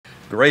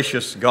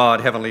Gracious God,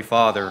 Heavenly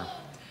Father,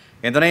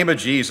 in the name of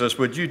Jesus,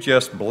 would you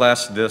just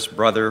bless this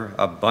brother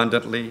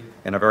abundantly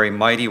in a very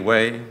mighty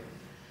way?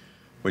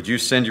 Would you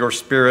send your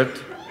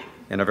Spirit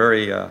in a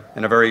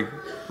very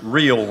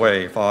real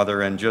way,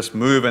 Father, and just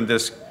move in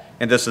this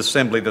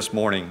assembly this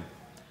morning?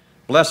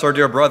 Bless our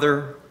dear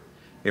brother.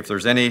 If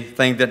there's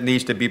anything that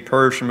needs to be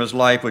purged from his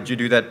life, would you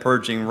do that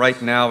purging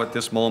right now at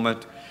this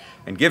moment,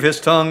 and give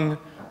his tongue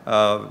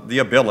the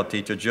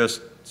ability to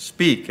just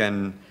speak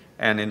and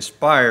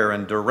inspire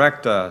and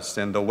direct us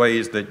in the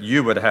ways that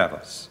you would have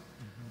us.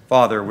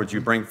 Father, would you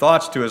bring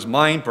thoughts to his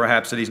mind,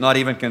 perhaps, that he's not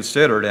even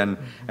considered, and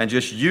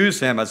just use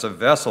him as a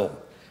vessel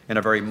in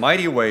a very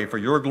mighty way for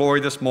your glory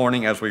this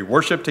morning as we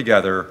worship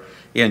together.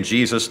 In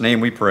Jesus'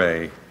 name we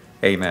pray.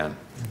 Amen.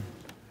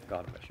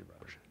 God bless you,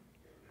 brothers.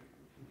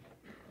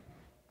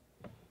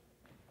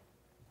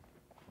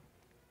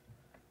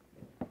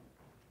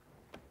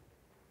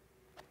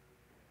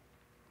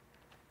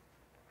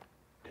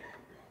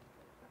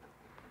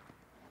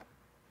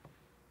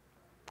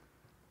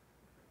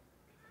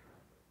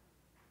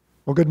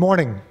 Well, good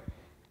morning.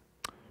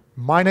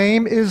 My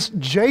name is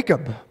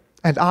Jacob,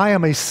 and I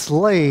am a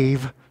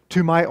slave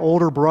to my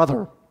older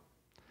brother.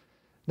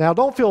 Now,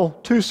 don't feel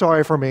too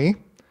sorry for me,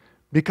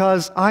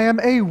 because I am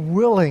a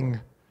willing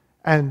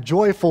and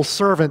joyful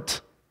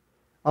servant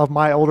of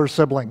my older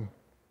sibling.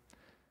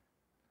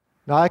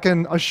 Now, I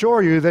can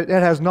assure you that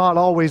it has not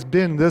always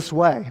been this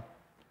way.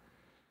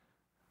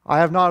 I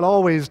have not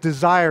always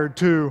desired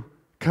to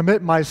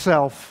commit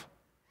myself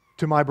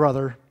to my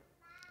brother.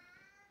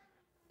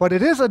 But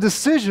it is a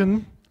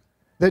decision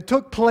that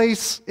took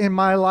place in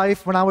my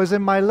life when I was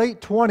in my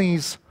late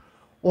 20s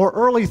or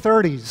early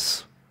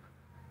 30s,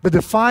 the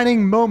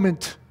defining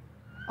moment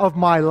of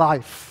my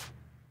life.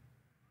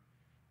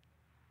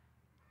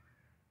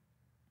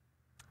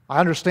 I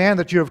understand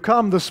that you have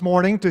come this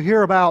morning to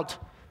hear about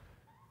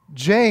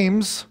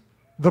James,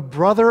 the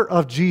brother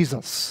of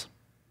Jesus.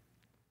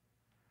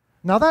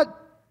 Now that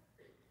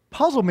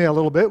puzzled me a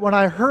little bit when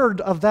I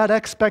heard of that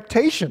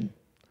expectation,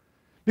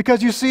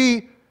 because you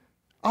see,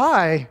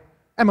 I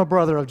am a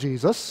brother of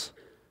Jesus,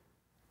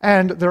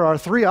 and there are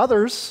three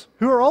others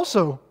who are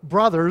also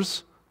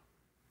brothers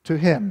to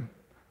him.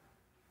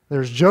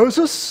 There's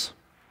Joseph,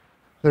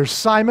 there's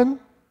Simon,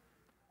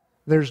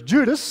 there's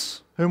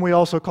Judas, whom we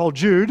also call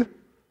Jude,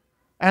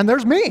 and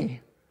there's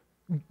me,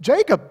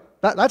 Jacob.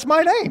 That's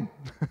my name.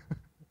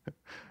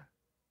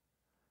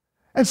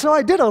 And so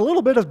I did a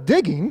little bit of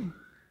digging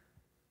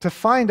to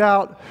find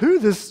out who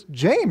this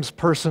James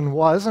person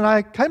was, and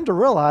I came to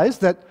realize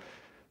that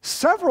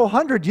several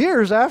hundred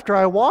years after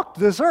I walked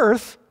this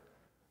earth,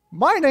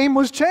 my name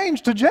was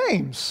changed to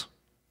James.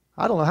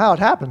 I don't know how it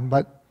happened,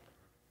 but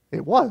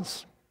it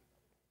was.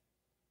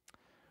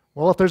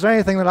 Well, if there's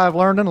anything that I've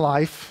learned in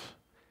life,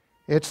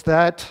 it's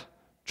that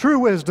true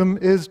wisdom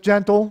is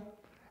gentle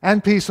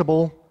and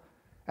peaceable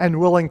and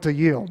willing to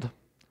yield.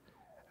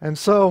 And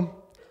so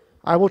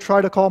I will try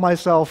to call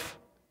myself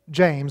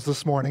James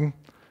this morning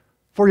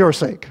for your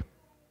sake.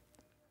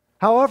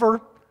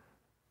 However,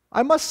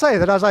 I must say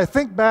that as I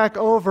think back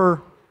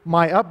over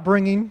my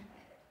upbringing,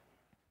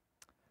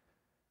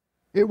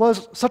 it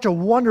was such a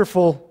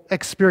wonderful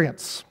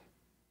experience.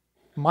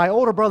 My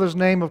older brother's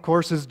name, of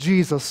course, is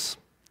Jesus.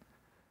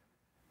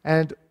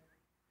 And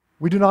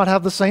we do not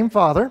have the same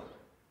father,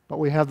 but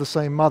we have the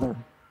same mother.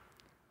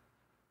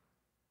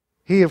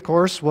 He, of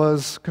course,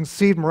 was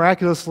conceived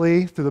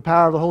miraculously through the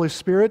power of the Holy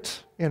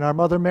Spirit in our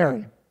mother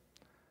Mary.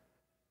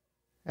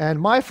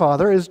 And my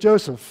father is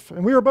Joseph,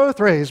 and we were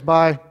both raised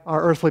by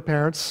our earthly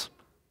parents,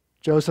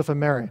 Joseph and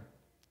Mary.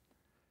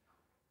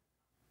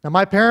 Now,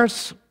 my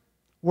parents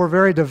were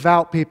very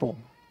devout people.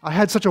 I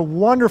had such a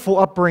wonderful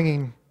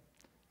upbringing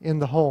in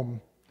the home.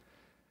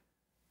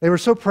 They were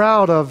so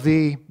proud of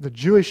the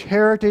Jewish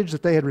heritage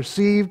that they had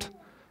received.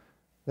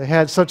 They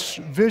had such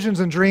visions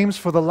and dreams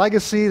for the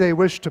legacy they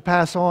wished to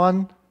pass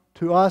on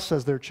to us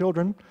as their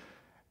children.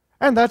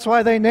 And that's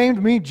why they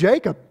named me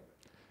Jacob.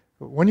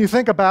 When you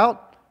think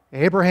about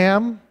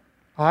Abraham,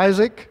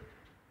 Isaac,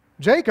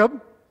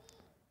 Jacob,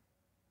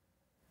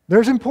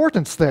 there's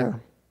importance there.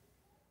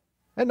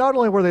 And not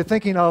only were they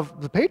thinking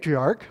of the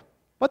patriarch,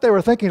 but they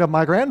were thinking of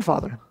my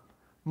grandfather.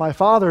 My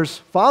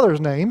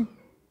father's name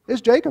is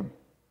Jacob.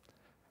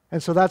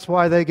 And so that's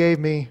why they gave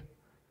me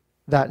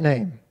that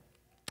name.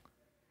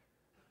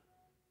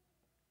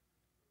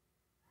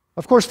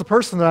 Of course, the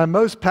person that I'm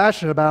most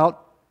passionate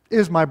about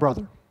is my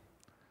brother.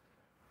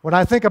 When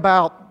I think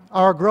about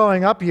our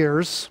growing up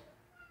years,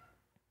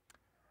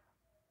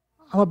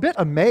 I'm a bit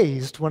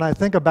amazed when I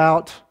think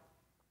about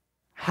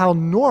how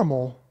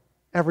normal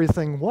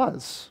everything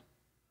was.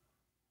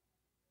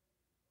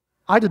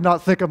 I did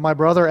not think of my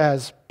brother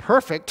as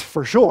perfect,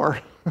 for sure.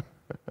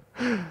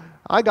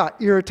 I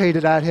got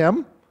irritated at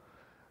him.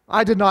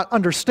 I did not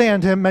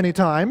understand him many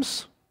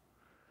times.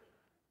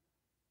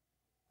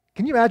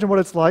 Can you imagine what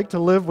it's like to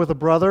live with a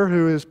brother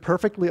who is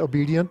perfectly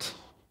obedient?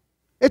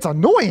 It's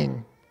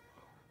annoying.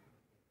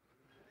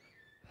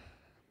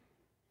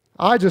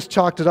 I just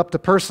chalked it up to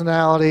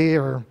personality,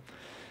 or,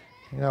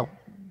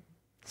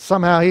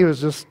 somehow he was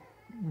just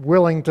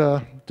willing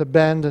to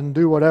bend and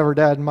do whatever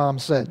Dad and Mom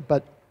said.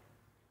 But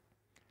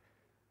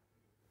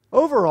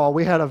overall,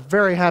 we had a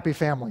very happy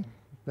family.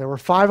 There were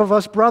 5 of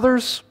us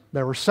brothers.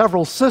 There were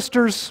several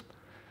sisters.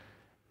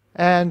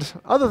 And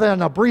other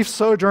than a brief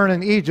sojourn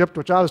in Egypt,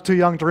 which I was too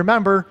young to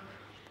remember,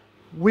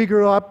 we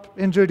grew up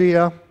in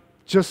Judea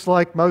just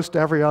like most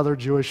every other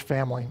Jewish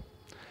family.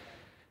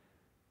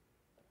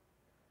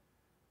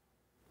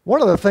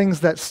 One of the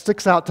things that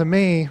sticks out to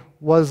me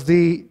was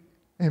the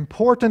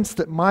importance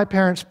that my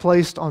parents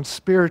placed on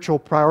spiritual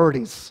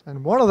priorities.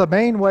 And one of the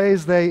main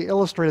ways they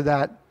illustrated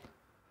that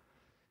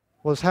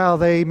was how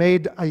they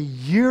made a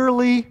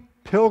yearly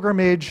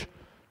pilgrimage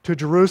to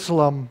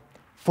Jerusalem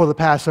for the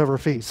Passover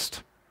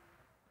feast.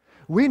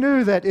 We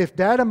knew that if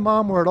Dad and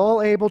Mom were at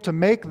all able to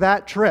make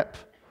that trip,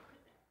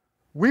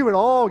 we would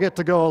all get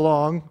to go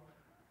along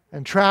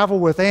and travel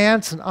with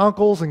aunts and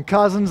uncles and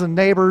cousins and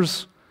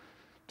neighbors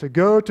to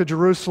go to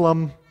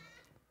Jerusalem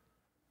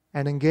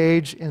and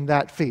engage in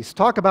that feast.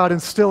 Talk about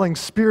instilling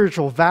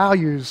spiritual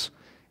values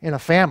in a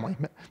family.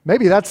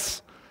 Maybe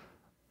that's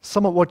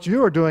some of what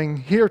you are doing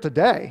here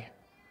today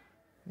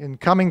in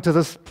coming to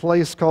this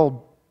place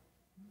called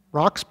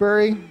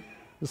Roxbury,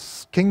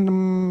 this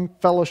Kingdom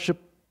Fellowship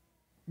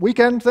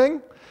weekend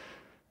thing.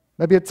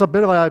 Maybe it's a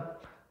bit of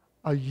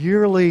a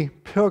yearly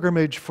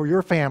pilgrimage for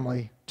your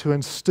family to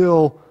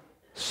instill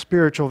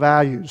spiritual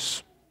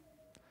values.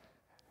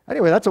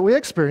 Anyway, that's what we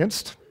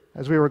experienced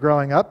as we were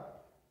growing up.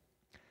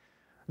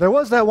 There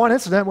was that one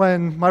incident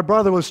when my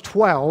brother was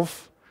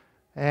 12,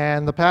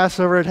 and the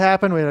Passover had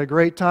happened. We had a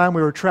great time.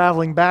 We were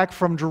traveling back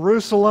from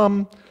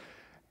Jerusalem,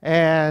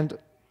 and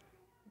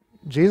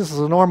Jesus is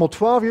a normal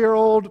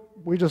 12-year-old.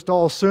 We just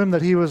all assumed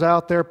that he was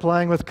out there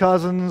playing with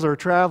cousins or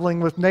traveling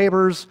with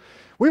neighbors.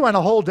 We went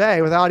a whole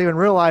day without even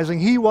realizing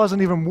he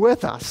wasn't even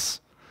with us.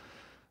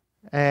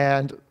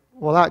 And,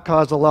 well, that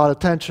caused a lot of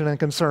tension and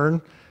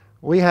concern.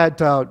 We had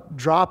to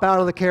drop out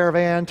of the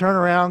caravan, turn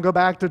around, go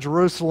back to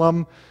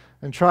Jerusalem,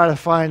 and try to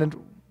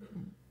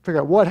figure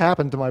out what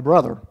happened to my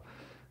brother.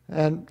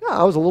 And yeah,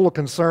 I was a little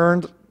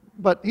concerned,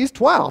 but he's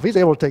 12. He's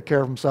able to take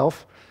care of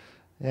himself.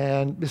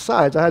 And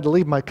besides, I had to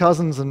leave my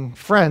cousins and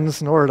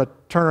friends in order to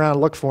turn around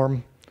and look for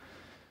him.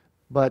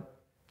 But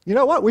you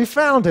know what? We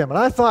found him. And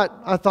I thought,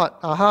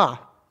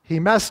 aha, he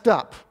messed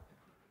up.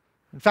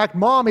 In fact,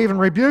 Mom even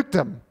rebuked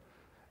him.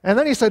 And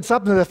then he said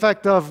something to the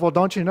effect of, well,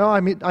 don't you know, I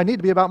need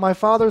to be about my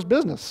Father's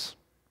business.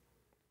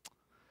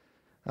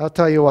 I'll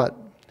tell you what,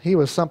 he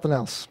was something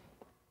else.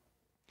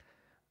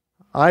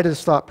 I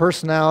just thought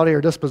personality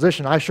or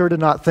disposition. I sure did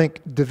not think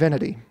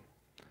divinity.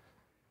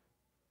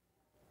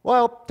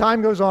 Well,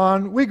 time goes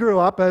on. We grew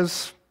up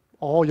as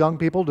all young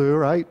people do,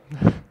 right?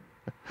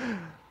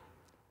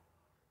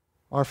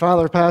 Our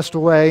father passed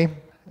away,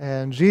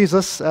 and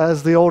Jesus,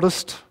 as the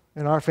oldest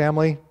in our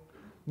family,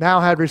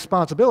 now had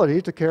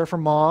responsibility to care for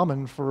Mom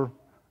and for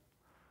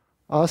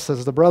us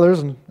as the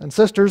brothers and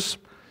sisters.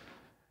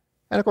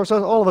 And of course,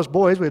 all of us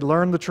boys, we'd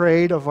learned the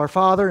trade of our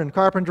father in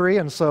carpentry,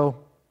 and so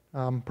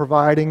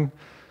providing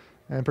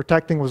and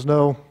protecting was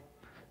no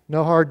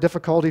hard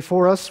difficulty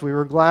for us. We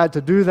were glad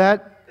to do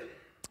that.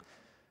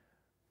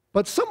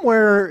 But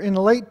somewhere in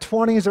the late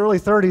 20s, early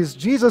 30s,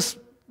 Jesus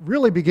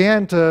really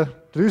began to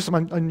do some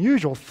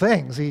unusual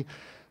things. He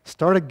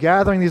started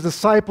gathering these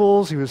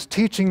disciples. He was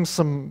teaching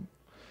some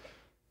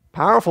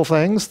powerful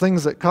things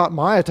that caught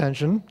my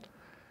attention.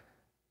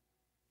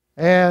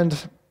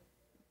 And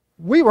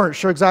we weren't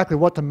sure exactly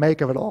what to make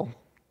of it all.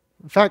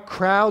 In fact,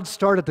 crowds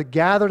started to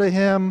gather to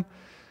him.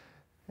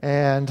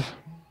 And,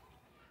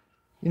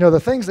 you know, the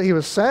things that he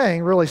was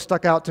saying really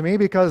stuck out to me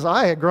because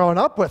I had grown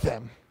up with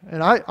him.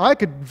 And I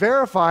could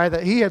verify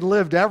that he had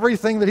lived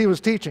everything that he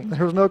was teaching.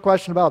 There was no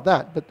question about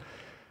that. But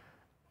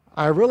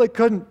I really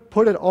couldn't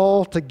put it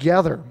all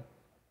together.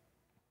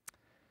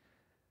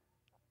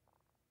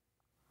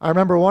 I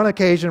remember one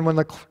occasion when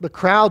the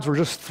crowds were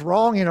just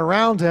thronging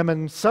around him,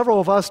 and several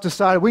of us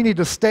decided we need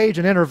to stage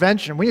an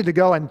intervention. We need to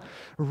go and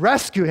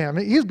rescue him.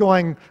 He's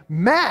going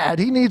mad.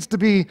 He needs to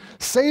be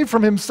saved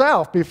from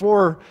himself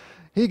before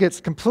he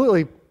gets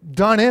completely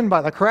done in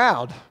by the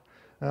crowd.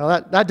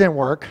 That didn't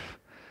work.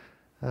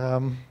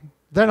 Then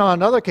on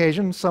another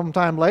occasion,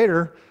 sometime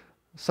later,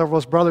 several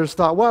of us brothers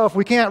thought, well, if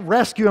we can't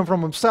rescue him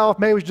from himself,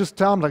 maybe we should just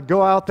tell him to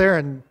go out there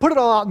and put it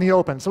all out in the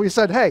open. So we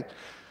said, hey,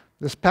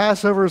 this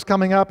Passover is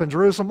coming up in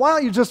Jerusalem. Why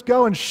don't you just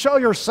go and show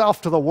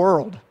yourself to the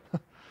world?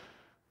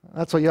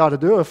 That's what you ought to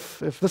do if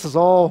this is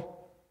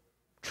all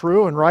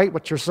true and right,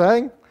 what you're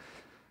saying.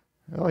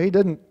 Well, he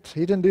didn't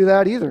do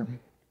that either.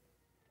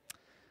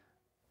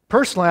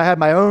 Personally, I had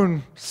my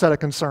own set of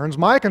concerns.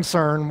 My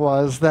concern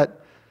was that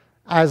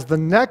as the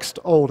next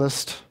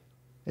oldest,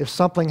 if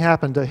something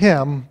happened to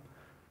him,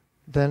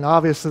 then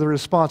obviously the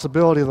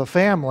responsibility of the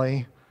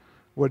family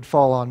would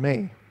fall on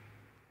me.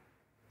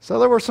 So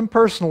there were some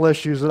personal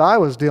issues that I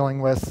was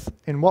dealing with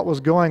in what was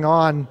going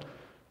on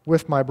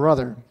with my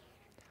brother.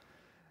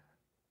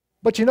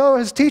 But you know,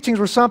 his teachings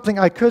were something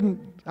I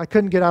couldn't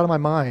get out of my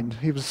mind.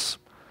 It was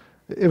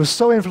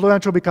so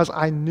influential because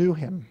I knew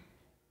him,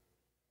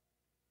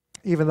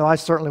 even though I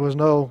certainly was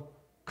no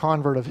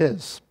convert of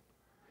his.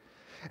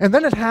 And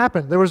then it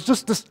happened. There was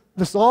just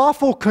this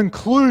awful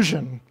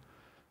conclusion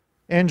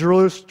in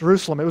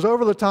Jerusalem. It was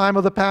over the time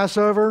of the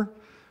Passover.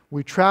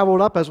 We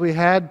traveled up as we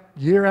had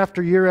year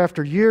after year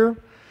after year.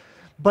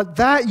 But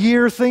that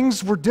year,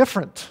 things were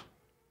different.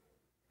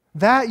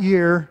 That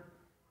year,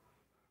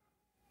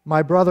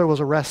 my brother was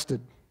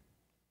arrested.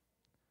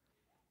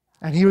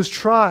 And he was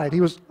tried.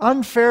 He was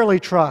unfairly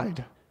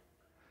tried.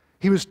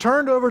 He was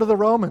turned over to the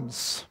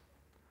Romans.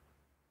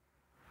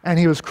 And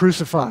he was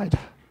crucified.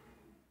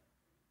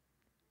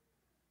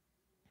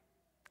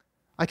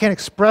 I can't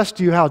express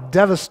to you how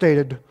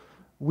devastated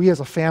we as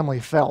a family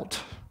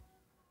felt.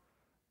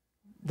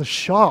 The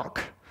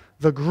shock,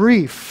 the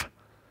grief,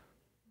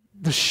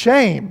 the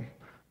shame.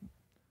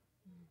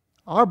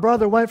 Our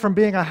brother went from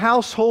being a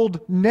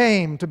household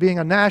name to being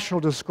a national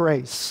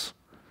disgrace.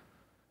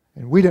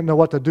 And we didn't know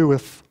what to do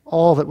with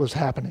all that was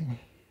happening.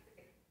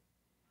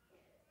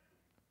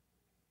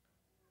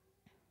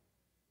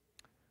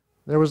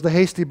 There was the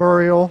hasty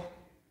burial,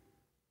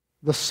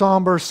 the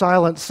somber,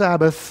 silent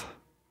Sabbath,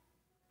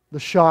 the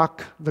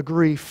shock, the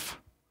grief.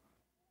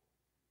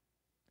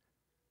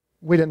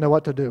 We didn't know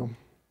what to do.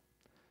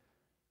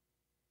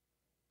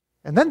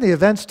 And then the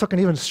events took an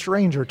even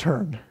stranger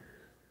turn.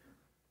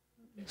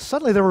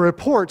 Suddenly there were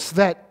reports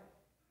that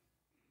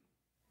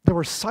there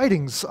were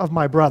sightings of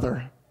my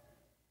brother,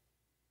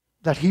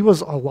 that he was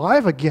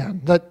alive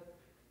again, that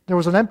there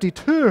was an empty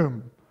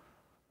tomb,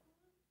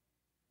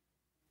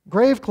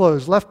 grave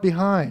clothes left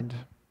behind.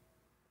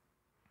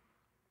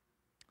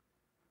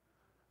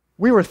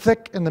 We were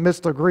thick in the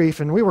midst of grief,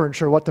 and we weren't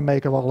sure what to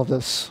make of all of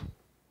this.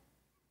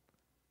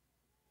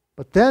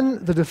 But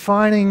then the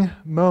defining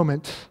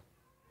moment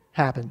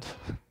happened.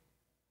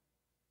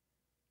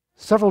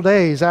 Several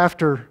days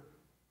after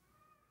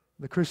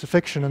the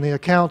crucifixion and the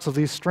accounts of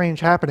these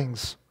strange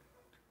happenings,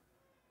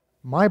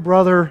 my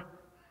brother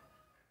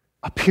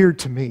appeared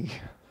to me.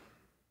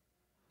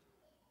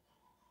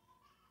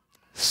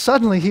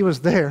 Suddenly he was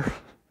there.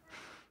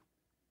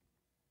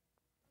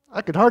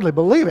 I could hardly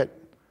believe it.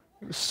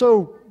 It was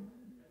so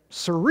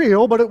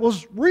surreal, but it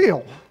was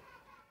real.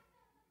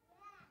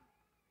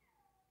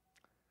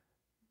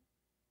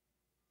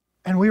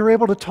 And we were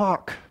able to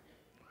talk.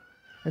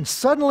 And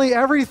suddenly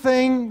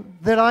everything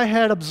that I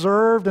had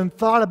observed and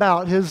thought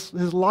about, his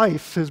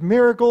life, his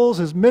miracles,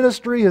 his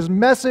ministry, his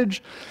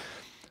message,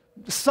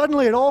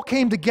 suddenly it all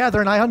came together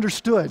and I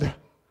understood.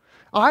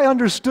 I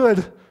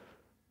understood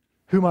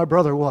who my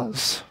brother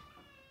was.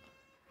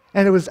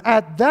 And it was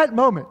at that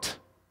moment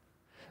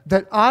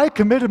that I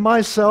committed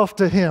myself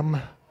to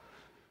him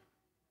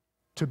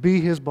to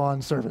be his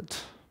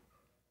bondservant,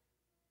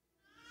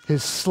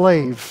 his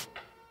slave,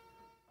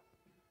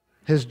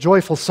 his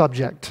joyful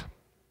subject.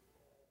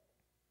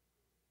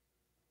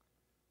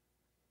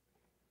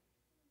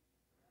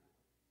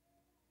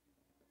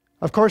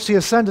 Of course, he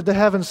ascended to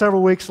heaven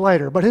several weeks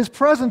later, but his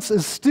presence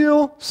is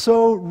still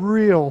so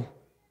real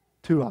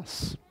to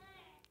us.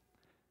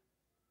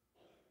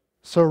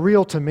 So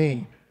real to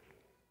me.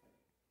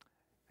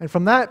 And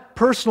from that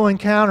personal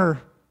encounter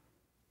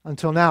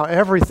until now,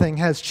 everything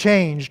has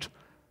changed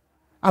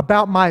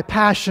about my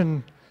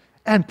passion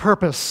and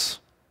purpose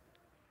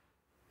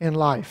in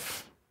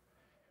life.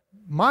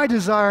 My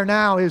desire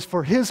now is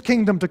for his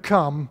kingdom to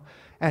come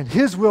and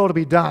his will to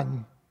be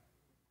done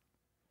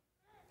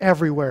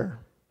everywhere.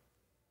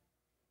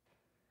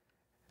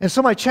 And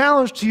so my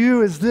challenge to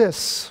you is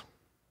this: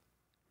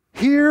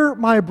 hear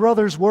my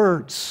brother's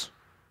words,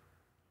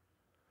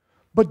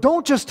 but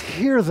don't just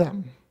hear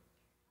them.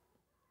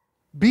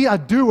 Be a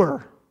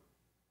doer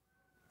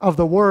of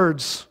the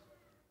words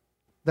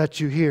that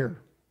you hear.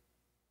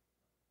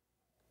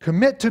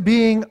 Commit to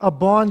being a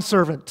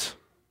bondservant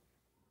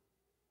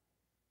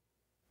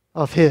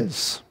of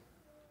his.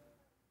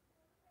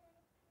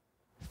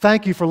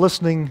 Thank you for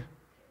listening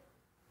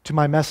to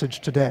my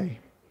message today.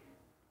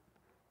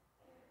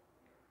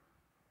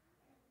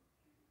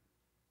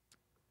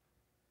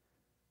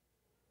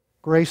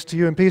 Grace to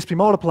you and peace be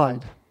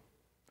multiplied.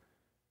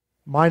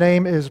 My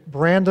name is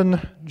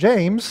Brandon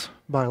James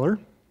Byler.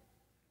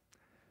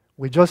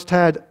 We just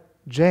had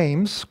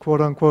James,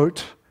 quote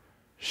unquote,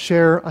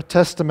 share a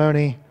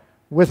testimony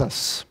with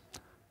us.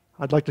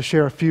 I'd like to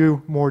share a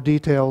few more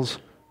details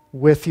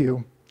with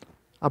you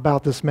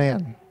about this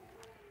man.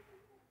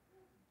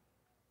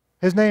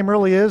 His name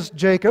really is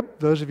Jacob.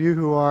 Those of you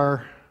who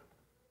are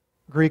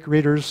Greek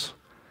readers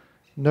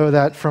know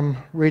that from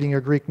reading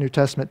your Greek New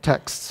Testament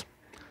texts.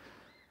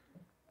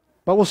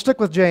 But we'll stick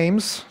with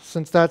James,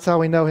 since that's how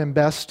we know him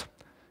best.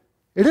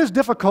 It is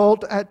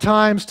difficult at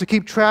times to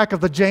keep track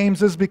of the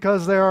Jameses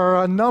because there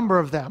are a number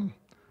of them.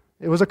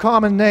 It was a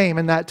common name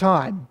in that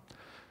time.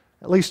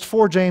 At least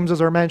 4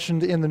 Jameses are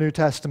mentioned in the New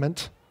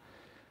Testament.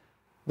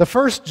 The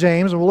first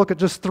James, and we'll look at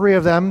just 3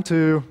 of them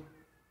to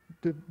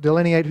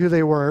delineate who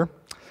they were.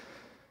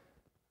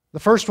 The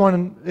first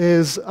one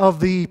is of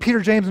the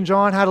Peter, James, and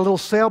John had a little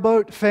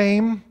sailboat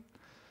fame.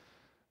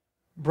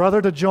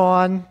 Brother to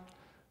John.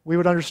 We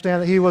would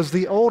understand that he was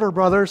the older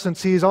brother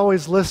since he's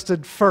always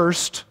listed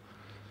first,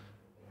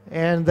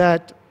 and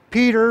that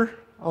Peter,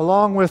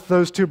 along with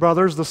those two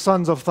brothers, the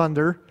sons of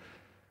thunder,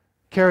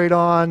 carried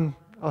on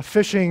a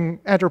fishing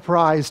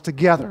enterprise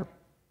together.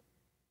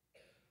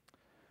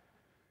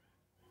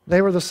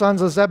 They were the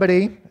sons of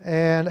Zebedee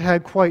and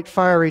had quite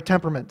fiery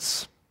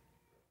temperaments.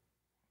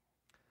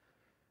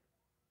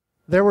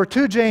 There were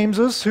two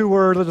Jameses who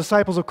were the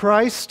disciples of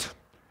Christ,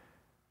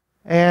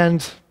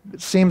 and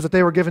it seems that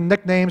they were given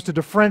nicknames to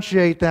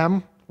differentiate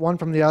them, one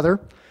from the other,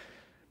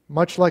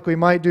 much like we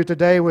might do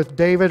today with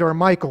David or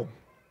Michael.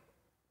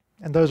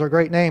 And those are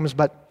great names,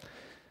 but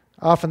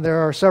often there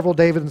are several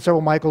Davids and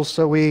several Michaels,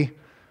 so we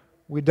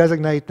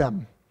designate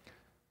them.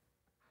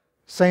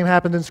 Same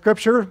happened in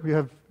Scripture. You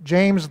have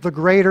James the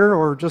Greater,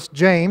 or just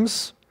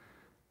James.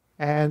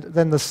 And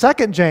then the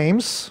second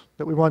James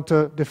that we want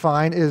to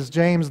define is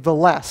James the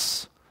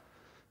Less.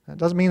 That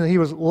doesn't mean that he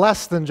was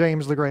less than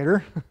James the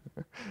Greater.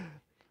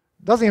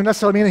 Doesn't even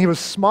necessarily mean that he was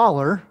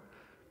smaller,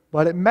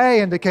 but it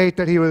may indicate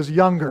that he was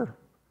younger.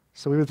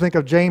 So we would think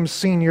of James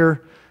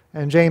Sr.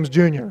 and James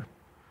Jr.,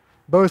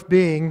 both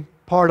being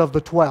part of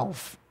the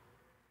 12.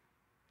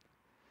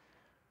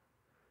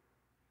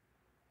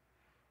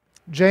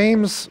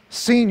 James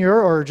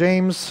Sr., or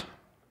James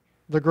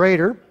the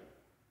Greater,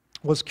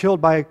 was killed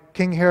by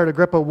King Herod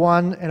Agrippa I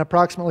in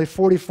approximately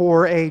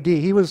 44 AD.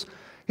 He was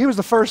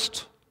the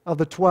first of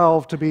the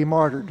 12 to be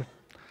martyred.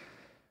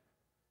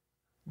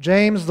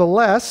 James the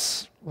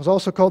Less was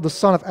also called the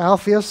son of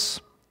Alphaeus,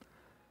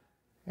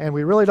 and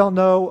we really don't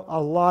know a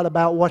lot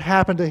about what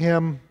happened to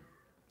him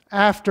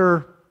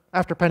after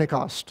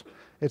Pentecost.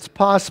 It's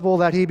possible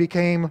that he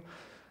became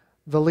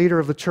the leader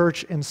of the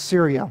church in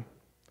Syria.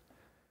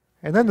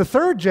 And then the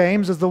third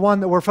James is the one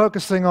that we're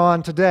focusing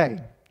on today.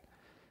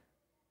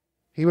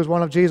 He was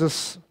one of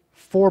Jesus'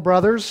 four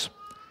brothers,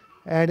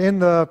 and in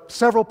the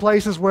several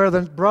places where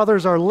the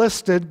brothers are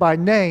listed by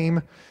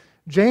name,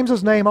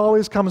 James's name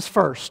always comes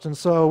first, and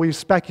so we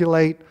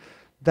speculate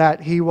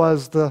that he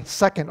was the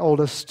second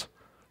oldest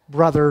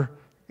brother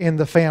in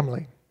the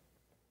family.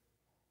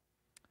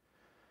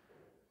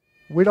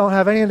 We don't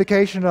have any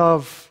indication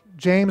of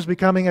James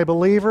becoming a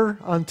believer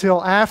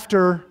until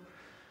after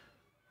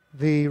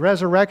the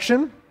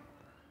resurrection.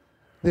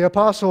 The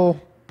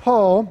Apostle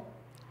Paul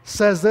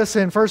says this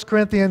in 1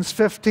 Corinthians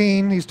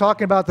 15. He's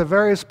talking about the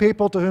various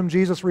people to whom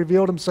Jesus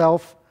revealed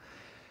himself.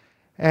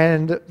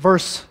 And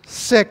verse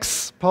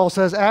 6, Paul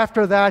says,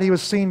 after that he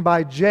was seen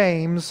by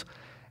James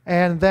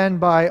and then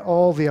by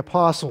all the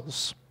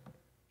apostles.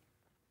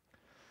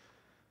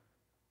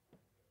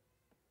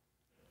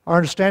 Our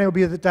understanding would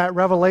be that that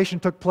revelation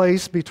took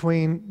place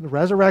between the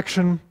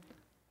resurrection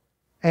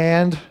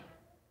and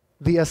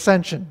the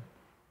ascension.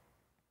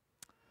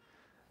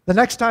 The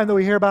next time that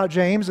we hear about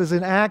James is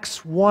in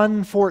Acts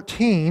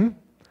 1:14.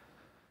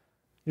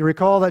 You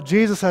recall that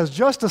Jesus has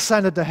just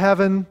ascended to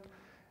heaven,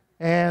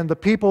 and the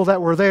people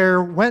that were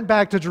there went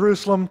back to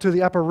Jerusalem to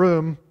the upper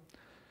room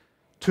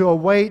to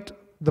await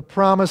the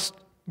promised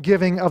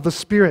giving of the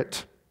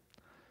Spirit.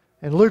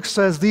 And Luke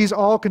says, these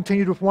all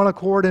continued with one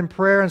accord in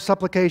prayer and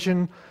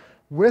supplication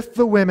with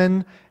the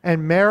women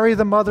and Mary,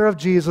 the mother of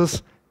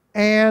Jesus,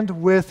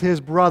 and with his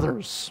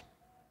brothers.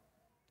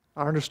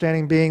 Our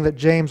understanding being that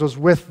James was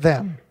with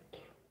them.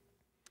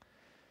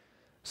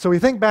 So we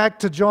think back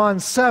to John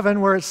 7,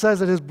 where it says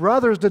that his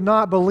brothers did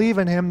not believe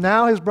in him.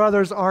 Now his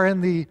brothers are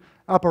in the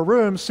upper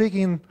room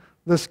seeking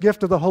this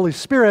gift of the Holy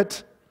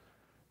Spirit.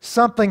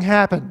 Something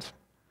happened.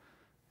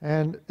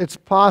 And it's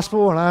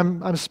possible,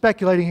 and I'm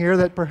speculating here,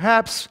 that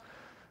perhaps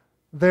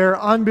their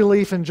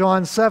unbelief in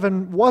John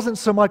 7 wasn't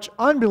so much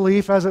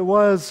unbelief as it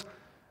was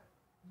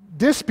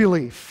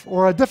disbelief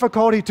or a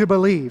difficulty to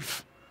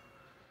believe.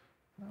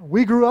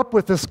 We grew up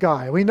with this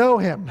guy. We know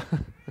him.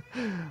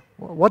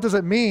 What does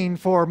it mean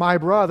for my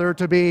brother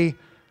to be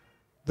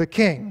the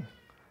king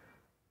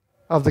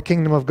of the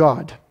kingdom of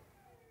God?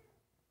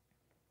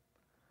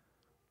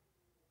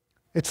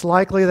 It's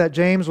likely that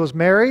James was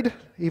married,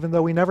 even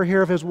though we never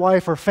hear of his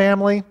wife or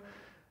family.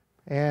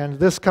 And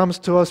this comes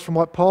to us from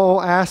what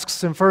Paul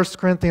asks in 1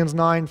 Corinthians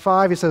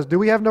 9:5. He says, do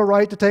we have no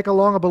right to take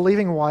along a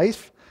believing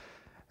wife,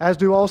 as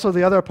do also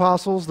the other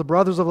apostles, the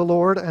brothers of the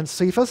Lord, and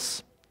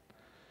Cephas?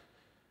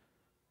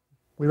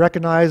 We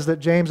recognize that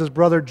James's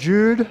brother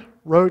Jude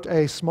wrote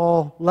a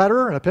small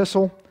letter, an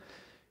epistle,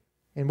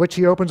 in which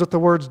he opens with the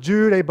words,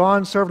 Jude, a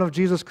bondservant of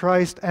Jesus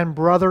Christ and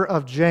brother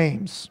of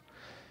James.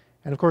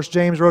 And of course,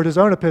 James wrote his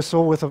own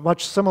epistle with a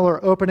much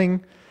similar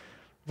opening,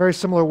 very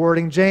similar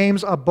wording.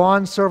 James, a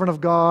bondservant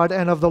of God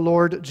and of the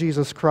Lord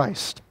Jesus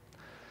Christ.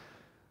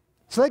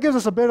 So that gives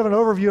us a bit of an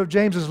overview of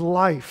James's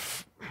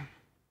life.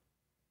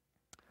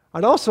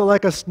 I'd also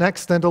like us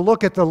next then to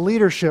look at the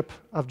leadership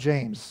of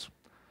James.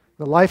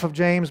 The life of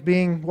James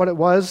being what it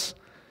was.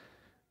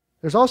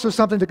 There's also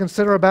something to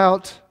consider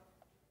about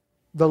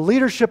the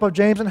leadership of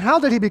James and how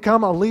did he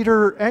become a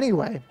leader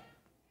anyway?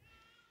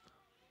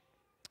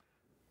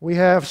 We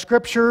have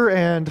Scripture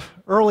and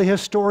early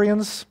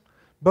historians,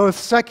 both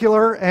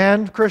secular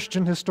and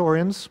Christian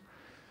historians,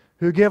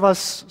 who give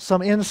us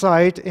some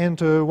insight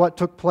into what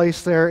took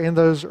place there in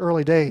those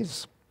early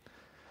days.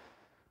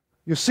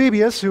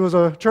 Eusebius, who was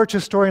a church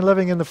historian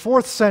living in the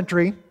 4th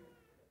century,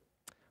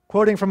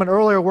 quoting from an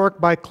earlier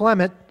work by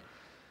Clement,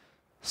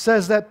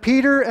 says that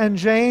Peter and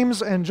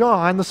James and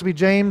John, this would be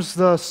James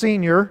the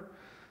senior,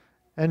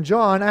 and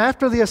John,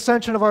 after the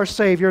ascension of our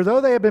Savior, though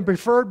they had been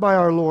preferred by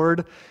our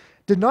Lord,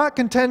 did not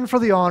contend for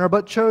the honor,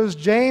 but chose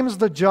James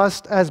the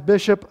Just as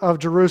Bishop of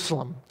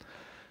Jerusalem.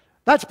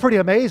 That's pretty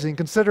amazing,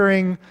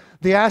 considering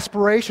the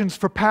aspirations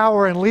for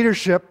power and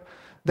leadership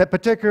that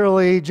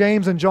particularly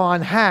James and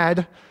John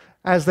had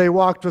as they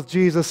walked with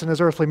Jesus in his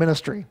earthly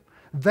ministry.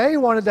 They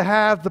wanted to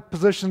have the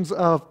positions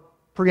of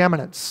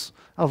preeminence,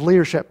 of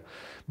leadership.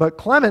 But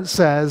Clement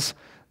says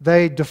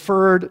they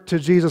deferred to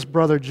Jesus'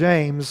 brother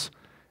James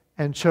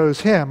and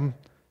chose him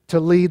to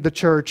lead the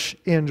church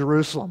in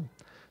Jerusalem.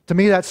 To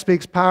me, that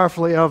speaks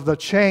powerfully of the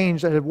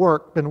change that had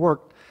been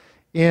worked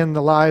in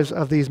the lives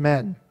of these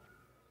men.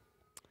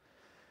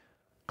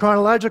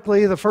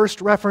 Chronologically, the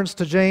first reference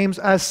to James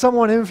as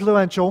someone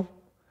influential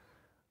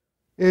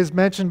is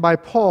mentioned by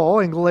Paul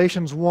in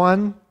Galatians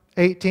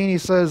 1:18. He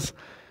says,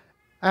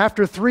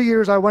 "After 3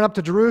 years I went up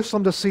to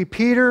Jerusalem to see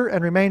Peter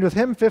and remained with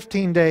him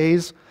 15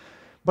 days,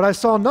 but I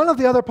saw none of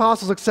the other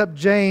apostles except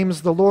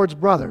James, the Lord's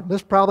brother."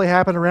 This probably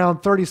happened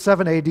around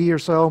 37 AD or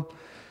so.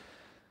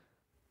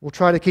 We'll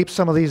try to keep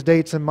some of these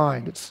dates in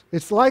mind.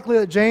 It's likely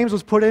that James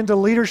was put into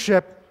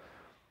leadership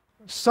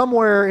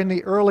somewhere in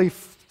the early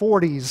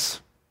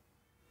 40s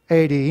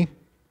AD,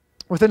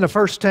 within the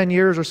first 10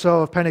 years or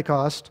so of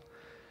Pentecost.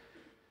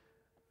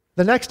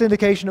 The next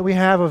indication that we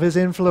have of his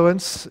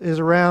influence is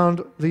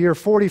around the year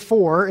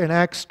 44 in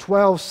Acts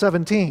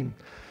 12:17.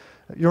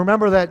 You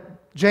remember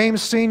that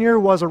James Sr.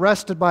 was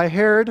arrested by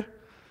Herod,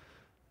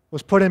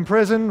 was put in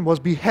prison, was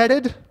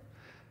beheaded,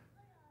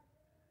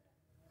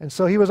 and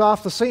so he was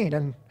off the scene.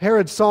 And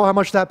Herod saw how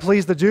much that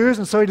pleased the Jews,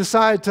 and so he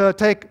decided to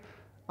take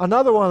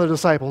another one of the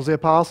disciples, the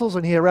apostles,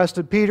 and he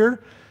arrested Peter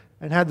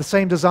and had the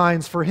same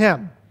designs for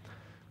him.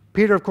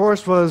 Peter, of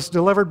course, was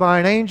delivered by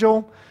an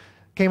angel,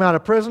 came out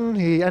of prison.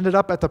 He ended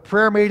up at the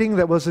prayer meeting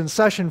that was in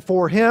session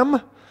for him.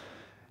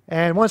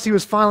 And once he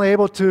was finally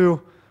able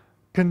to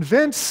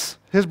convince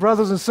his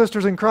brothers and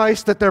sisters in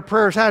Christ that their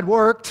prayers had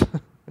worked,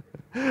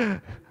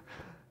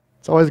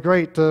 it's always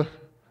great to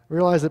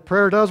realize that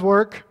prayer does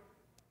work.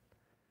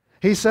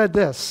 He said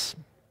this.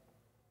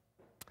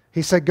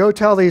 He said, "Go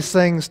tell these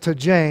things to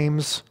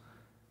James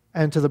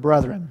and to the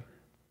brethren."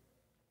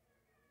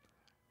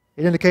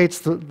 It indicates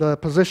the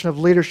position of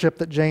leadership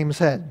that James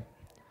had.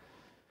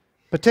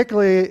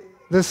 Particularly,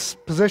 this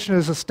position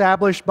is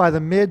established by the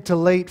mid to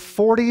late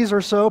 40s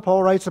or so.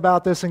 Paul writes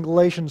about this in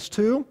Galatians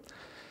 2.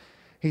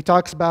 He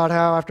talks about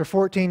how after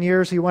 14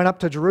 years he went up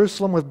to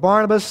Jerusalem with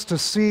Barnabas to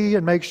see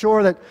and make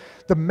sure that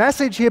the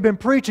message he had been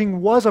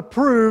preaching was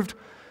approved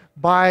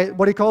by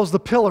what he calls the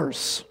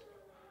pillars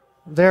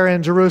there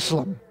in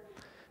Jerusalem.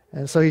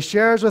 And so he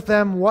shares with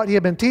them what he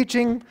had been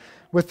teaching,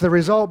 with the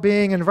result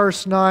being in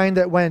verse 9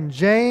 that when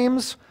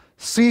James,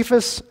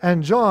 Cephas,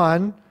 and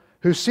John,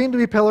 who seemed to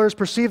be pillars,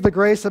 perceived the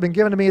grace that had been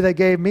given to me, they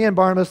gave me and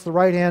Barnabas the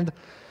right hand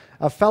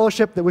of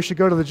fellowship that we should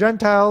go to the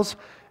Gentiles,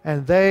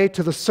 and they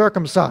to the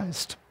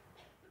circumcised.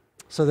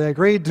 So they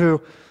agreed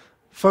to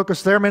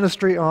focus their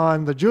ministry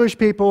on the Jewish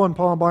people, and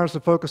Paul and Barnabas to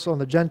focus on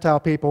the Gentile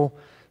people.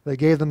 They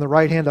gave them the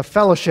right hand of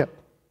fellowship.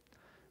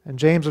 And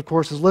James, of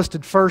course, is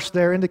listed first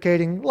there,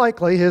 indicating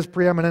likely his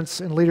preeminence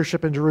in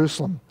leadership in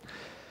Jerusalem.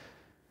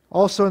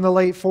 Also in the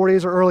late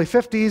 40s or early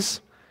 50s,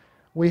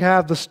 we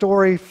have the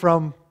story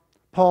from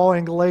Paul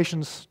in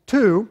Galatians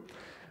 2,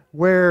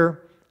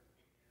 where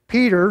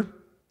Peter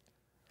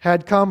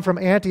had come from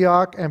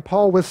Antioch, and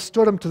Paul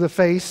withstood him to the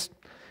face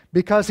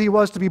because he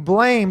was to be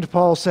blamed,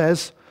 Paul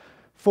says,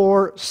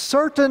 for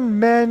certain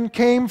men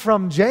came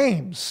from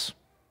James.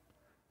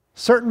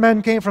 Certain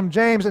men came from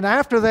James, and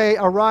after they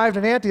arrived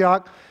in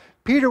Antioch,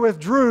 Peter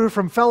withdrew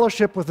from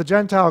fellowship with the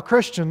Gentile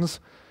Christians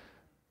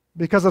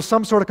because of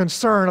some sort of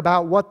concern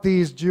about what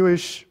these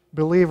Jewish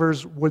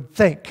believers would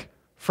think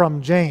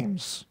from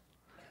James.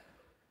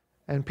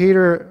 And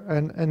Peter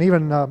and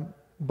even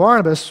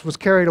Barnabas was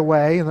carried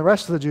away, and the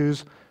rest of the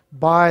Jews,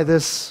 by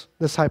this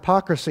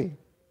hypocrisy.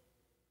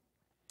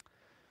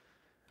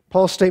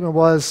 Paul's statement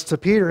was to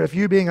Peter, "If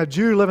you being a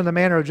Jew live in the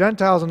manner of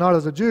Gentiles and not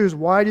as the Jews,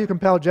 why do you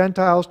compel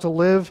Gentiles to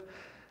live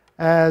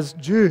as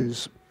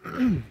Jews?"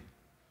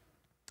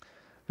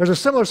 There's a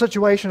similar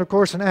situation, of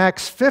course, in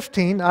Acts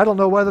 15. I don't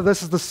know whether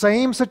this is the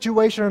same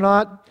situation or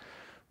not,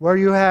 where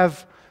you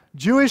have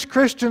Jewish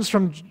Christians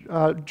from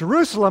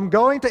Jerusalem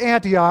going to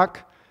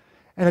Antioch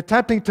and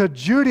attempting to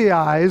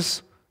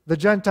Judaize the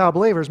Gentile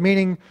believers,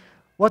 meaning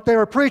what they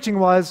were preaching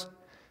was,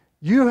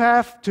 you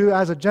have to,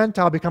 as a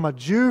Gentile, become a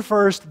Jew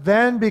first,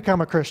 then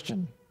become a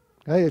Christian.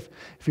 Okay?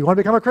 If you want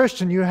to become a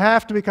Christian, you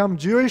have to become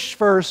Jewish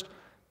first,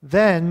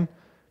 then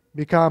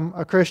become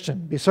a Christian.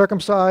 Be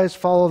circumcised,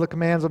 follow the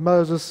commands of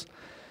Moses,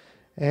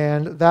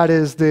 and that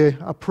is the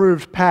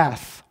approved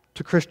path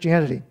to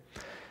Christianity.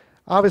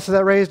 Obviously,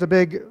 that raised a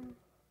big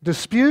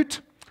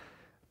dispute.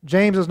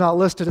 James is not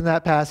listed in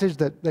that passage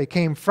that they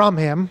came from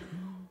him,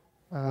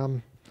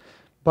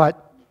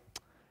 but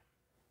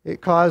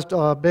it caused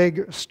a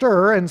big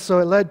stir, and so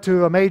it led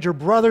to a major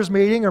brothers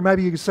meeting, or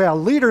maybe you could say a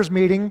leaders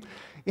meeting,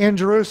 in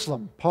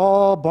Jerusalem.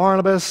 Paul,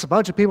 Barnabas, a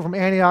bunch of people from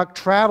Antioch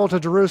traveled to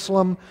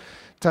Jerusalem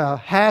to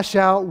hash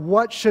out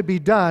what should be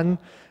done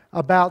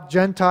about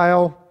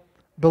Gentile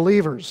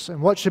believers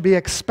and what should be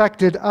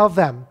expected of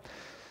them.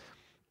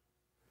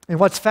 And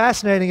what's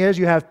fascinating is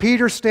you have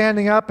Peter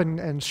standing up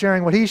and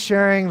sharing what he's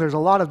sharing. There's a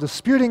lot of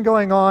disputing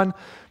going on.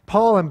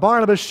 Paul and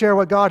Barnabas share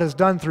what God has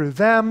done through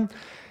them.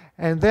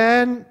 And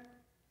then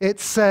it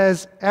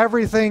says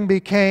everything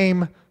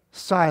became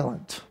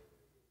silent.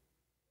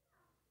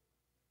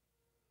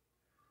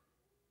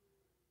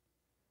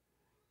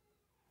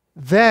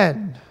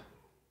 Then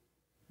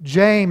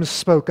James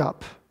spoke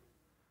up,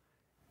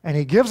 and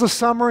he gives a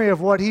summary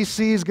of what he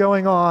sees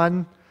going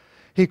on.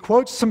 He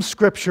quotes some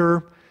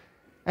scripture,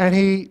 and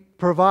he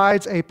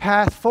provides a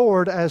path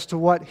forward as to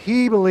what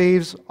he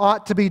believes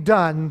ought to be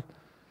done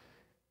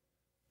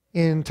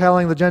in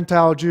telling the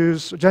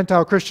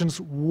Gentile Christians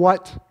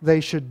what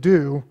they should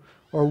do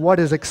or what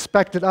is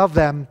expected of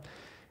them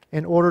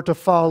in order to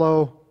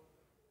follow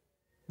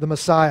the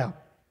Messiah.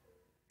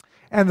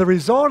 And the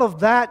result of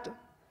that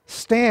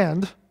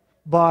stand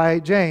by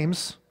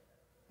James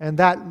and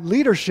that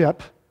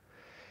leadership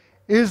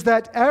is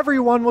that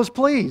everyone was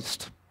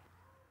pleased.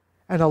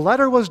 And a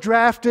letter was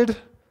drafted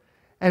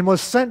and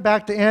was sent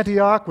back to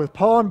Antioch with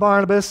Paul and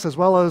Barnabas, as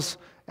well as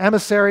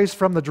emissaries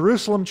from the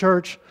Jerusalem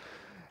church.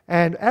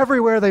 And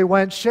everywhere they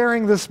went,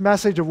 sharing this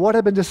message of what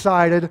had been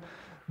decided,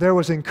 there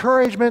was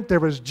encouragement, there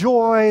was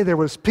joy, there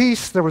was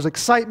peace, there was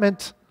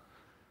excitement.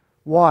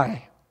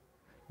 Why?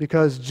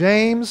 Because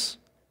James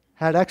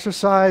had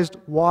exercised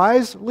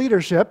wise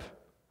leadership.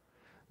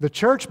 The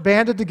church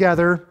banded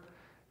together,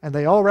 and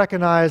they all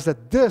recognized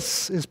that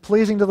this is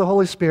pleasing to the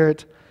Holy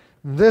Spirit.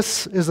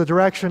 This is the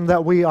direction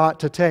that we ought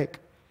to take.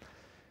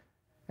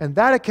 And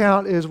that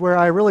account is where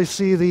I really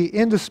see the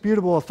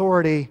indisputable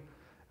authority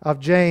of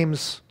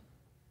James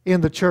in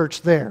the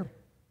church there.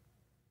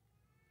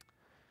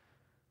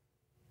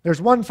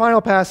 There's one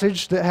final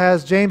passage that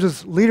has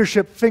James's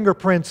leadership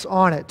fingerprints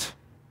on it,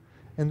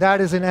 and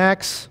that is in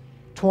Acts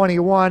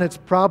 21. It's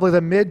probably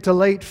the mid to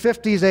late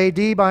 50s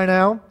AD by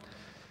now.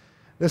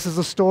 This is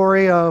the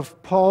story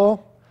of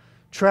Paul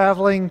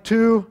traveling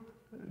to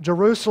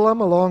Jerusalem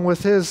along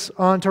with his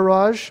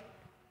entourage.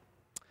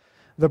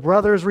 The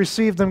brothers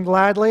received them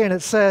gladly, and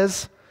it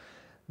says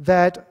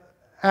that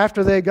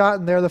after they had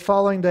gotten there the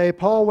following day,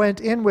 Paul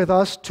went in with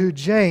us to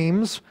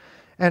James,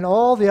 and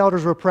all the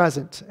elders were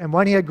present. And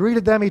when he had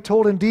greeted them, he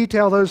told in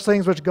detail those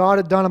things which God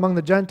had done among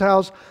the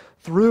Gentiles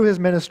through his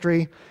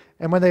ministry.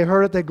 And when they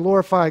heard it, they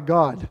glorified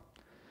God.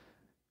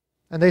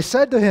 And they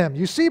said to him,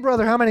 "You see,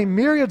 brother, how many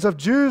myriads of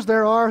Jews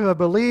there are who have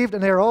believed,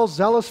 and they are all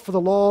zealous for the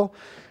law.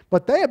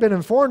 But they have been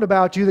informed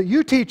about you that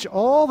you teach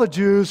all the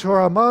Jews who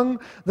are among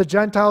the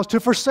Gentiles to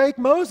forsake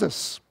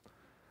Moses."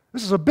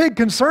 This is a big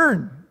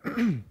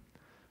concern.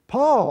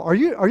 Paul, are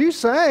you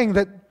saying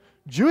that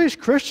Jewish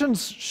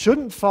Christians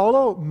shouldn't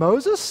follow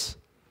Moses?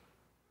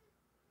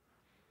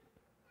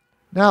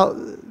 Now,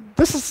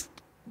 this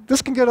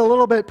can get a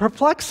little bit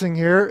perplexing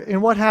here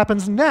in what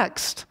happens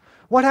next.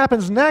 What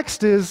happens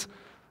next is,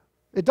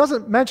 it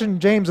doesn't mention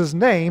James's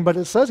name, but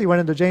it says he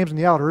went into James and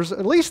the elders.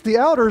 At least the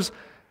elders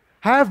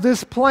have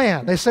this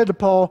plan. They said to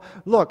Paul,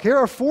 "Look, here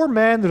are 4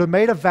 men that have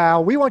made a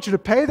vow. We want you to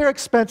pay their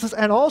expenses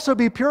and also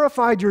be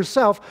purified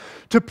yourself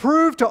to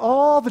prove to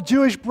all the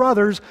Jewish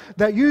brothers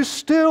that you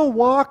still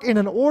walk in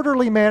an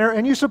orderly manner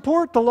and you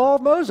support the law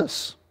of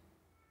Moses."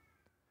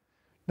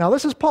 Now,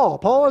 this is Paul.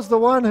 Paul is the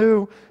one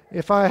who,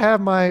 if I have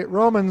my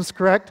Romans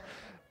correct,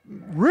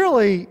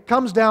 really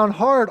comes down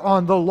hard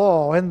on the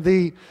law and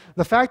the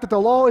fact that the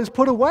law is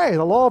put away.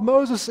 The law of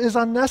Moses is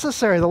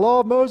unnecessary. The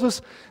law of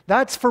Moses,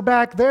 that's for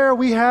back there.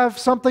 We have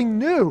something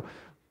new.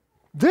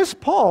 This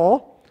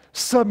Paul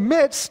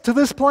submits to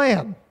this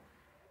plan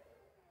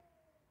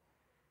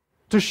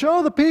to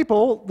show the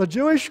people, the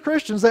Jewish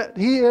Christians that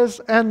he is,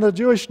 and the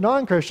Jewish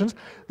non-Christians,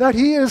 that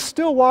he is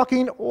still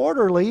walking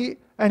orderly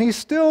and he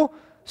still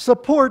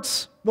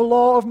supports the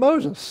law of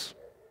Moses.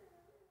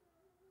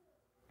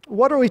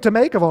 What are we to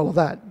make of all of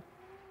that?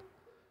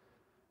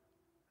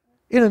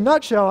 In a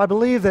nutshell, I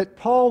believe that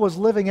Paul was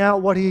living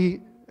out what he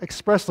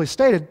expressly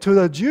stated. To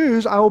the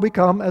Jews, I will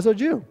become as a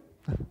Jew.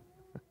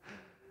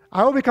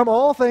 I will become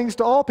all things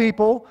to all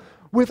people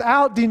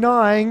without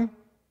denying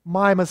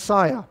my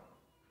Messiah.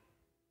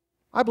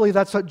 I believe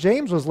that's what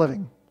James was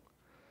living.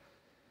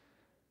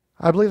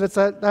 I believe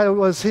that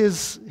was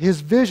his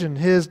vision,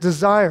 his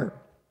desire.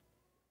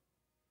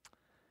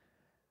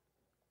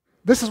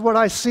 This is what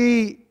I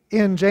see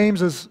in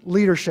James's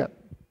leadership.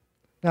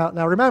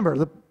 Now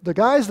remember, the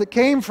guys that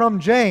came from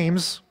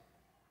James,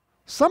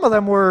 some of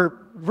them were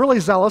really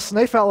zealous, and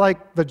they felt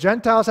like the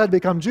Gentiles had to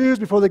become Jews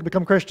before they could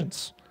become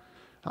Christians.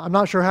 I'm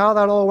not sure how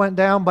that all went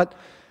down, but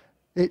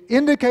it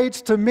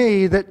indicates to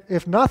me that,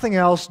 if nothing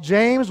else,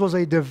 James was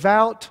a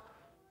devout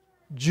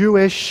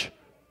Jewish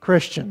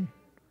Christian.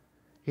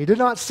 He did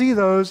not see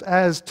those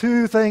as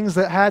two things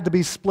that had to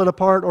be split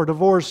apart or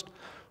divorced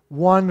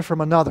one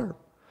from another.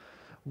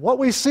 What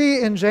we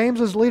see in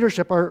James's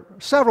leadership are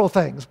several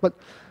things, but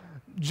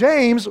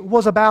James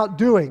was about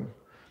doing.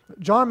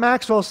 John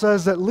Maxwell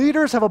says that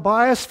leaders have a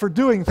bias for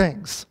doing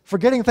things, for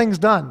getting things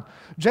done.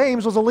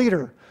 James was a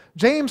leader.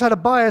 James had a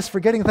bias for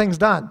getting things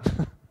done.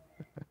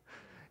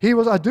 He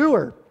was a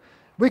doer.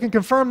 We can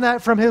confirm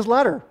that from his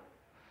letter.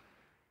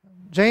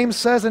 James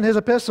says in his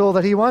epistle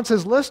that he wants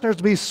his listeners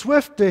to be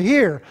swift to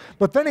hear,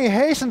 but then he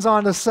hastens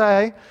on to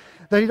say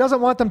that he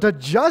doesn't want them to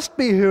just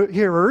be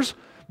hearers,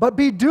 but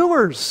be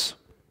doers,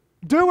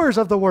 doers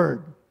of the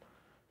word.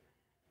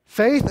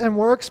 Faith and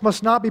works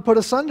must not be put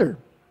asunder.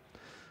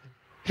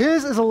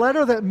 His is a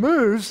letter that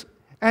moves,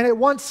 and it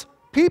wants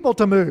people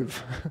to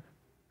move.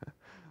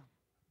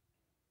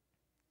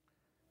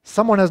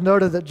 Someone has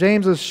noted that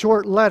James's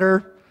short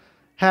letter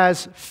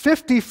has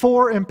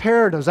 54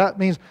 imperatives. That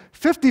means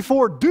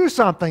 54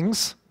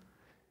 do-somethings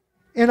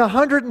in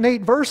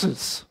 108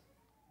 verses.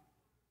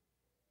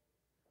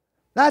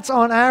 That's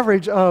on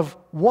average of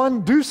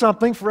one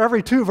do-something for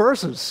every 2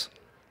 verses.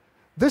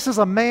 This is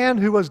a man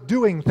who was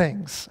doing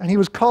things, and he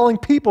was calling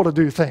people to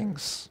do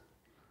things.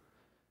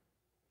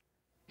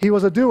 He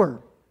was a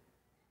doer.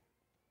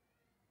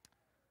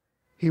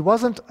 He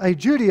wasn't a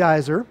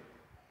Judaizer,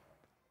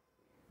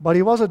 but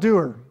he was a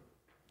doer.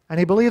 And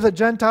he believed that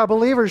Gentile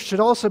believers should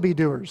also be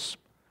doers.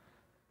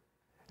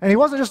 And he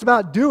wasn't just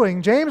about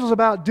doing. James was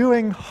about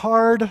doing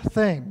hard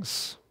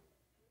things.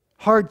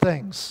 Hard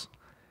things.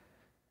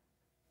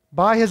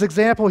 By his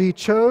example, he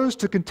chose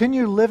to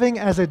continue living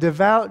as a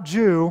devout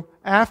Jew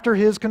after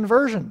his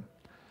conversion.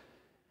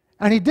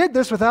 And he did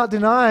this without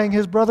denying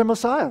his brother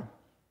Messiah.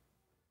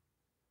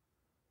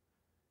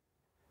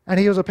 And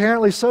he was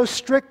apparently so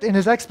strict in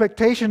his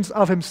expectations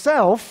of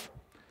himself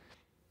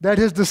that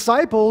his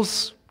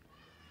disciples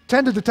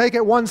tended to take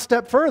it one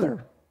step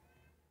further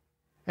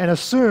and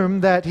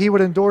assume that he would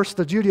endorse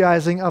the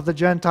Judaizing of the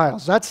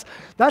Gentiles. That's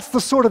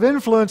the sort of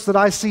influence that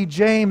I see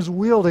James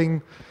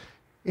wielding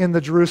in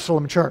the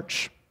Jerusalem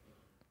church.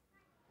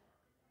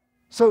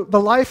 So the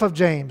life of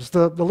James,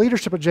 the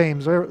leadership of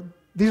James,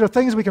 these are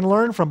things we can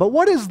learn from. But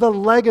what is the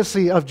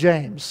legacy of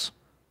James?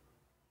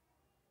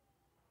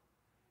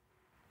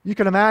 You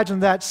can imagine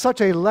that such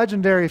a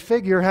legendary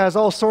figure has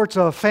all sorts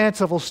of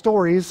fanciful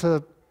stories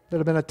that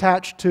have been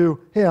attached to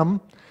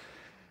him.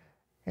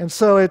 And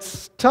so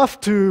it's tough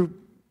to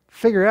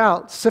figure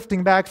out,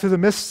 sifting back through the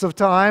mists of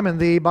time and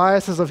the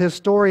biases of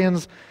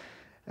historians,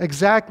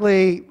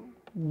 exactly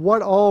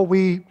what all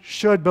we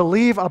should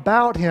believe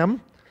about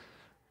him.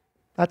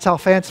 That's how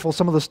fanciful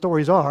some of the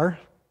stories are.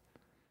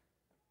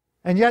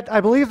 And yet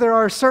I believe there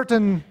are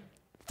certain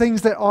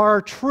things that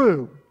are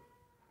true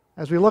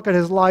as we look at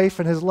his life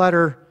and his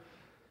letter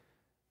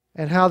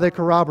and how they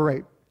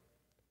corroborate.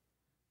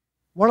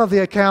 One of the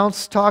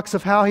accounts talks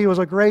of how he was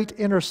a great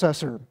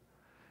intercessor,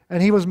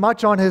 and he was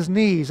much on his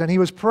knees, and he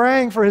was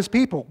praying for his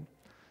people.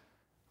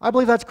 I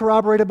believe that's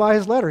corroborated by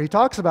his letter. He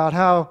talks about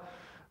how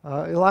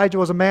Elijah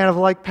was a man of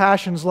like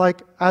passions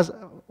like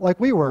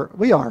we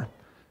are.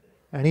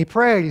 And he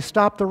prayed. He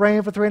stopped the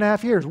rain for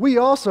 3.5 years. We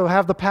also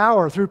have the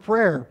power through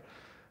prayer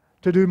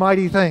to do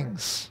mighty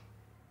things.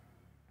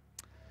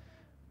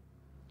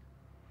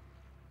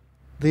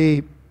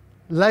 The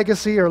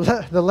legacy or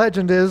the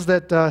legend is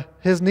that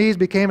his knees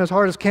became as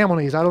hard as camel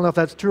knees. I don't know if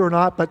that's true or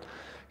not, but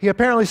he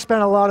apparently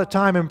spent a lot of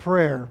time in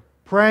prayer,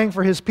 praying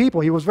for his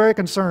people. He was very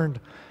concerned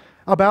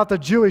about the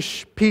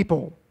Jewish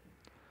people.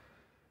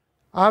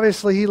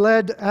 Obviously, he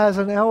led as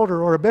an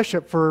elder or a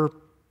bishop for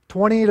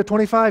 20 to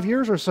 25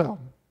 years or so.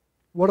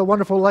 What a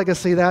wonderful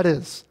legacy that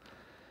is.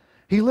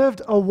 He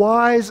lived a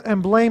wise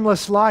and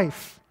blameless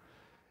life.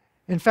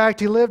 In fact,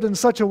 he lived in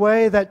such a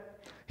way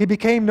that he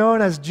became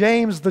known as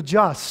James the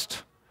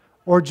Just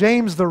or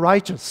James the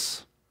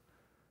Righteous.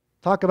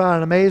 Talk about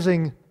an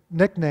amazing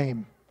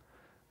nickname,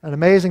 an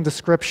amazing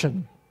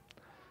description.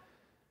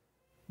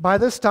 By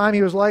this time,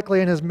 he was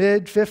likely in his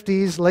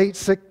mid-50s,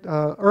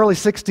 early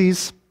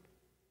 60s.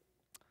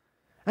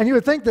 And you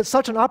would think that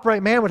such an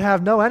upright man would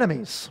have no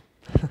enemies.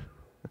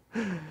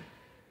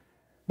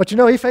 But you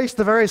know, he faced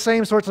the very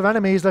same sorts of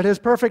enemies that his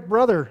perfect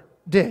brother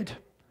did.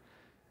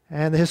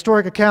 And the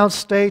historic accounts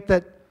state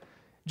that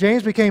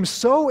James became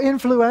so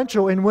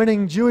influential in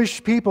winning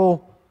Jewish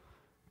people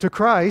to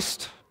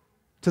Christ,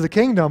 to the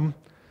kingdom,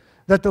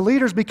 that the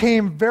leaders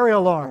became very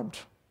alarmed.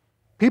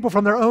 People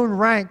from their own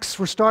ranks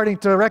were starting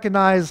to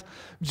recognize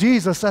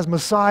Jesus as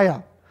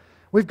Messiah.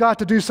 We've got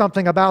to do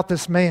something about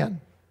this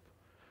man.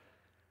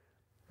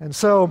 And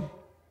so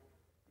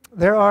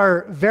there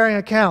are varying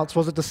accounts.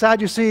 Was it the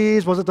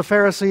Sadducees? Was it the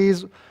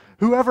Pharisees?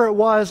 Whoever it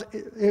was,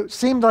 it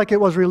seemed like it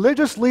was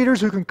religious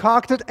leaders who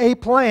concocted a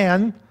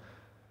plan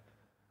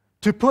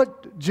to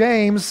put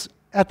James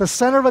at the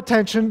center of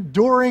attention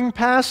during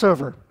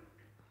Passover.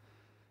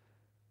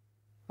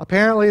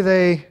 Apparently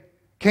they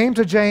came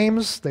to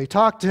James, they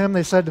talked to him,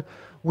 they said,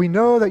 "We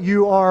know that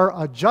you are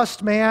a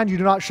just man, you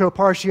do not show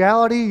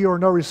partiality, you are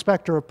no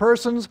respecter of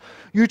persons,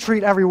 you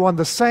treat everyone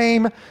the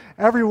same,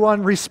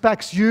 everyone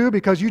respects you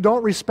because you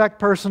don't respect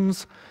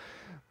persons,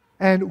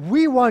 and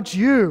we want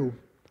you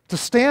to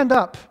stand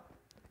up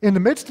in the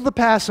midst of the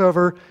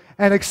Passover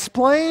and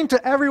explain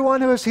to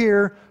everyone who is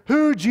here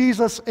who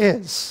Jesus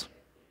is."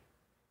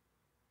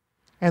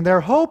 And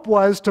their hope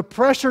was to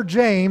pressure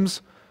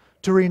James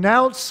to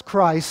renounce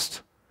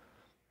Christ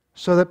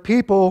so that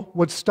people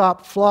would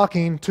stop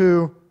flocking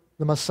to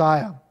the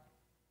Messiah.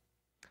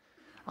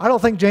 I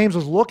don't think James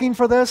was looking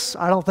for this.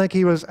 I don't think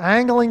he was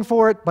angling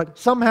for it, but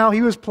somehow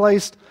he was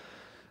placed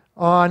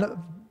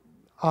on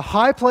a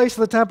high place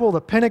of the temple,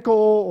 the pinnacle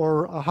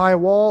or a high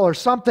wall or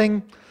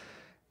something,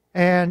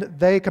 and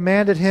they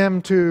commanded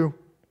him to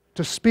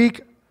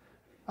speak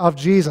of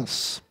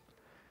Jesus.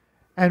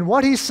 And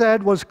what he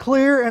said was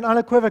clear and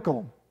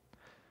unequivocal.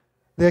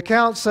 The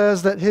account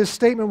says that his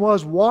statement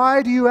was,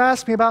 "Why do you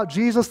ask me about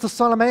Jesus, the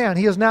Son of Man?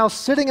 He is now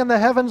sitting in the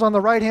heavens on the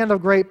right hand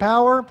of great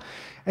power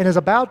and is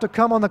about to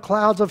come on the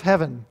clouds of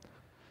heaven."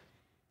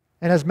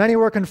 And as many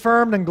were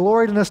confirmed and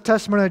gloried in this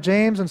testimony of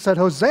James and said,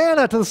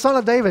 "Hosanna to the Son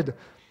of David,"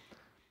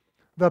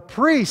 the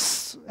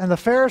priests and the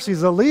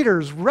Pharisees, the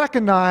leaders,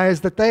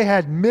 recognized that they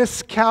had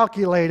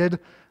miscalculated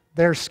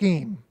their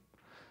scheme.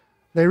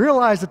 They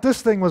realized that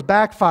this thing was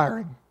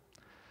backfiring.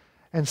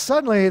 And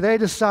suddenly they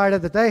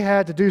decided that they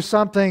had to do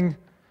something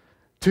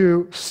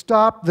to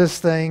stop this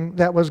thing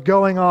that was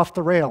going off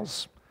the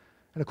rails.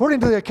 And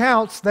according to the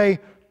accounts, they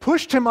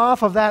pushed him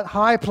off of that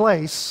high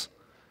place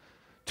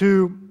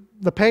to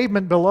the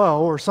pavement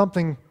below or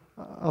something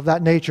of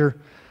that nature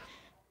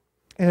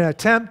in an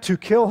attempt to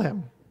kill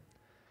him.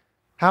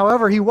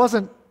 However, he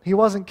wasn't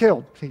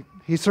killed.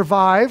 He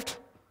survived,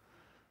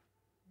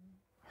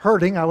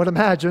 hurting, I would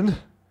imagine.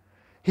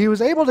 He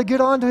was able to get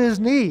onto his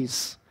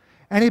knees,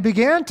 and he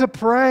began to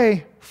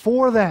pray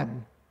for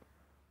them.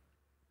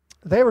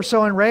 They were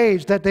so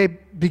enraged that they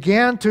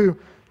began to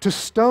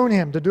stone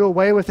him, to do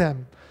away with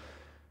him.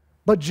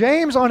 But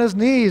James on his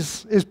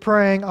knees is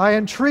praying, "I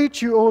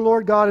entreat you, O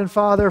Lord God and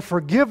Father,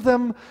 forgive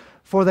them,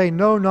 for they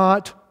know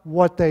not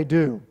what they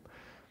do."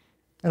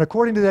 And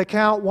according to the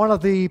account, one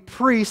of the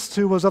priests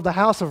who was of the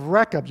house of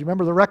Rechab, you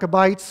remember the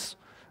Rechabites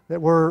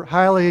that were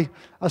highly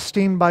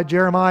esteemed by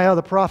Jeremiah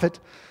the prophet,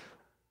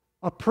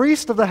 a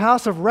priest of the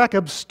house of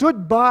Rechab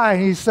stood by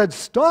and he said,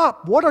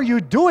 "Stop, what are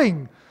you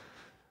doing?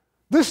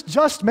 This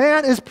just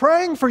man is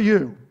praying for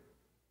you."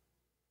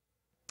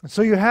 And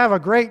so you have a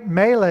great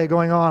melee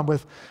going on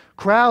with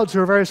crowds who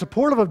are very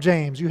supportive of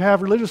James. You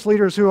have religious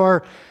leaders who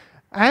are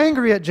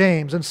angry at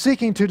James and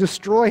seeking to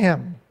destroy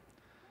him.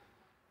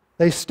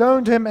 They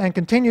stoned him and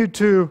continued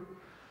to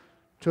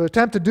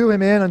attempt to do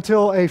him in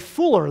until a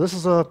fuller, this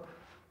is a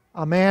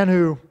man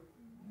who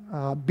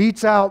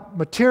beats out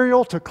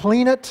material to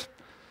clean it.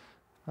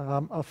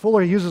 A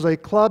fuller uses a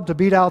club to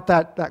beat out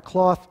that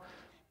cloth.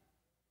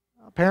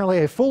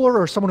 Apparently a fuller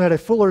or someone who had a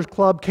fuller's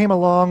club came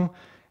along,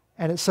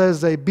 and it says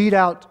they beat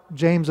out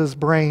James's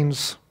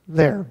brains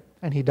there,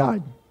 and he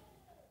died.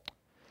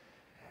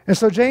 And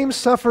so James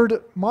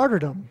suffered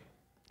martyrdom.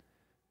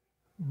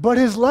 But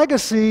his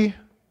legacy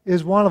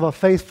is one of a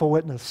faithful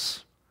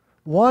witness,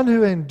 one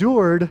who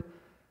endured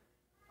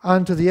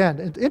unto the end.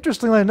 And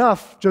interestingly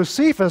enough,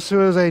 Josephus,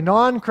 who is a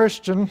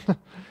non-Christian,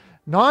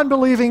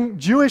 non-believing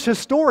Jewish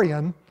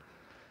historian,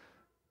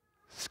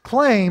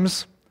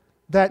 claims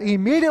that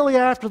immediately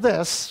after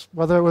this,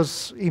 whether it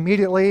was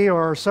immediately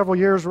or several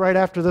years right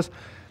after this,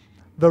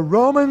 the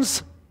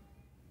Romans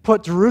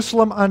put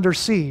Jerusalem under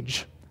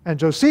siege. And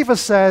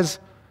Josephus says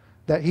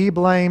that he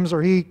blames,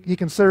 or he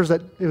considers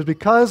that it was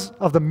because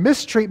of the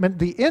mistreatment,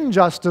 the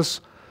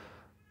injustice,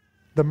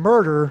 the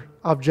murder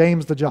of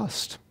James the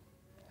Just.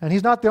 And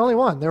he's not the only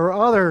one. There were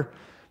other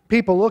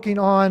people looking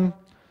on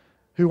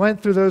who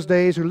went through those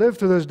days, who lived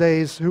through those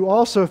days, who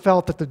also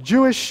felt that the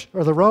Jewish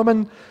or the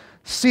Roman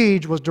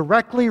siege was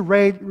directly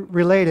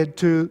related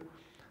to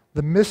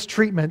the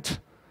mistreatment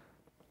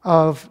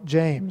of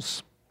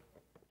James.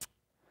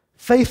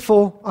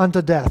 Faithful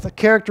unto death, a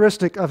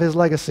characteristic of his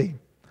legacy.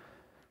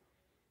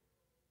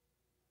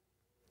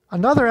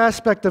 Another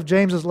aspect of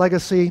James's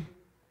legacy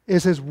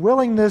is his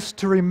willingness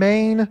to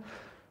remain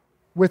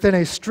within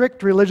a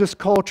strict religious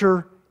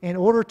culture in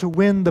order to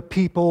win the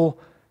people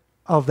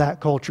of that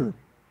culture.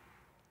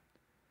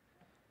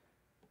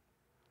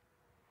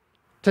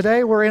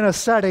 Today we're in a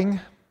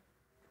setting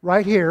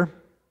right here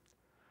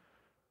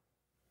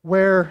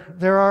where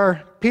there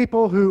are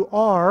people who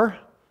are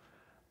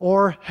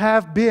or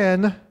have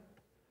been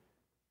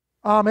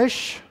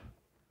Amish,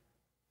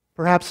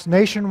 perhaps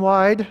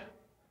nationwide,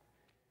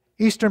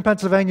 Eastern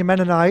Pennsylvania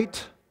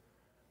Mennonite,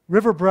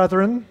 River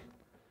Brethren,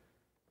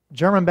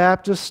 German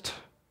Baptist,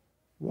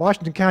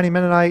 Washington County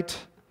Mennonite,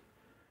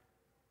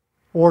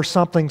 or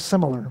something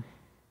similar.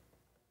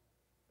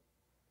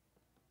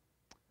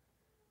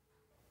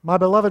 My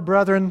beloved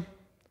brethren,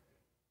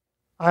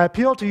 I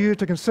appeal to you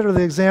to consider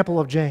the example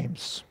of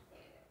James.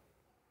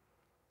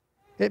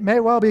 It may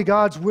well be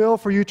God's will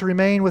for you to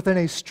remain within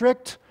a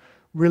strict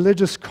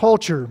religious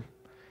culture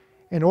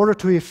in order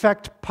to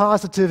effect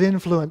positive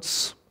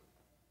influence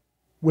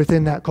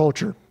within that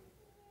culture.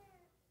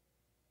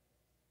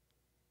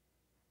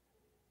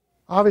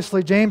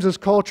 Obviously, James's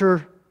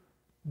culture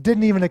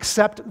didn't even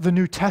accept the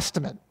New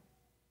Testament,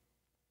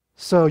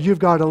 so you've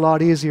got it a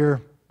lot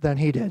easier than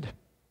he did.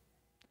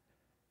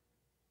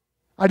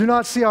 I do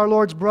not see our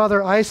Lord's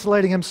brother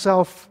isolating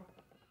himself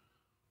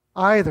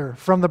either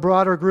from the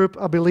broader group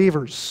of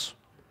believers.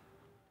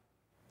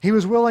 He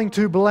was willing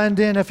to blend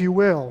in, if you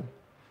will,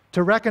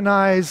 to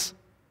recognize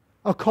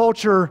a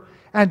culture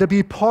and to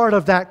be part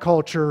of that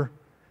culture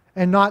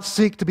and not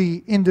seek to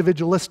be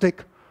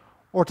individualistic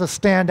or to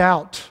stand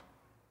out.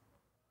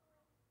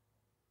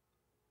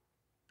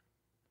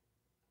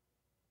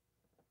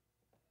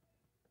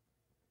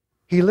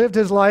 He lived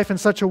his life in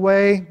such a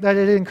way that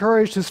it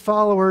encouraged his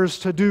followers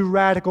to do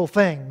radical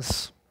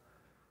things.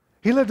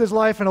 He lived his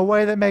life in a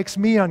way that makes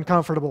me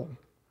uncomfortable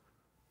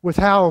with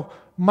how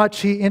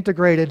much he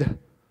integrated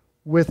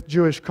with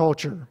Jewish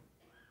culture.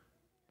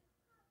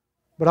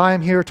 But I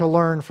am here to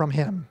learn from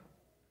him.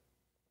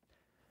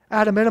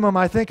 At a minimum,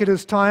 I think it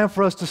is time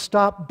for us to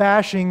stop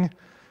bashing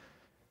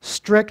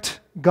strict,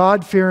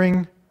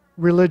 God-fearing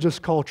religious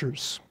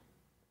cultures.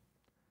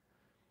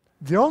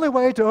 The only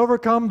way to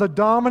overcome the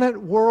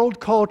dominant world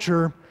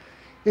culture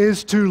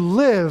is to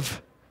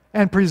live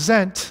and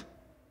present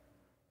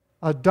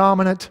a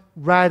dominant,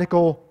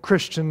 radical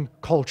Christian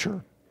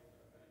culture.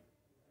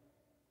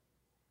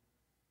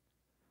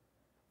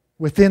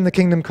 Within the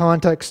kingdom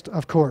context,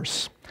 of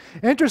course.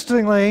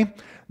 Interestingly,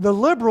 the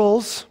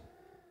liberals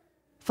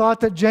thought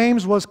that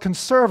James was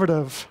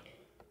conservative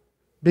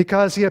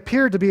because he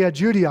appeared to be a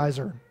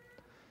Judaizer.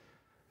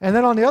 And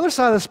then on the other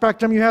side of the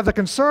spectrum, you have the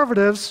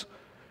conservatives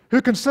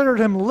who considered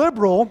him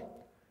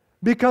liberal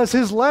because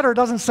his letter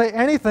doesn't say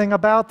anything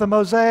about the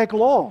Mosaic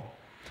law.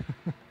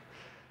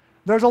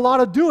 There's a lot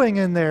of doing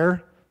in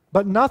there,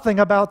 but nothing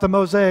about the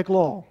Mosaic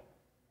law.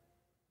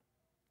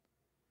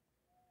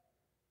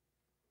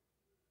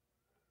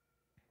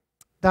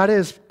 That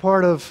is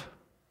part of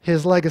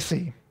his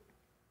legacy.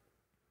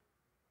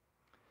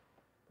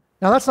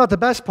 Now, that's not the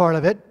best part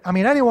of it. I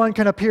mean, anyone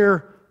can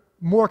appear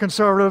more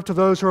conservative to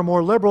those who are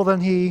more liberal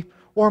than he,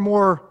 or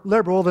more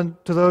liberal than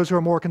to those who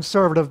are more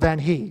conservative than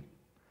he.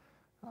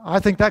 I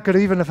think that could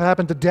even have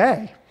happened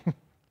today.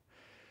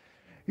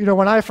 You know,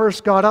 when I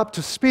first got up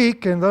to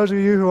speak, and those of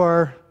you who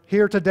are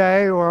here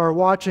today or are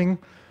watching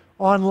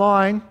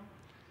online,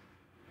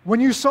 when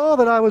you saw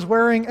that I was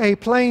wearing a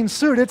plain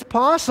suit, it's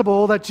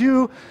possible that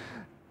you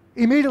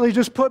immediately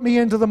just put me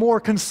into the more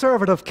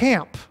conservative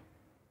camp.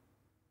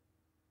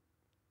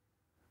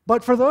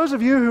 But for those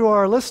of you who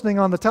are listening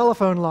on the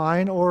telephone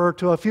line or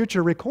to a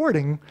future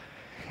recording,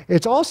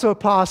 it's also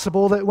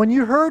possible that when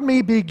you heard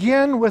me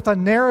begin with a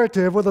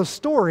narrative, with a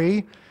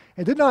story,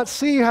 and did not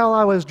see how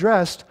I was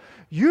dressed,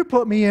 you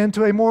put me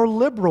into a more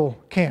liberal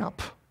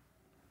camp.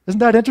 Isn't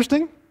that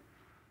interesting?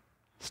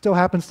 Still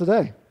happens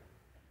today.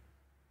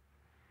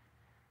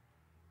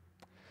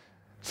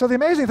 So the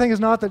amazing thing is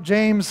not that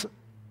James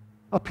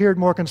appeared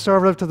more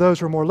conservative to those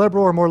who are more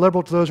liberal, or more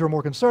liberal to those who are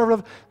more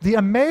conservative. The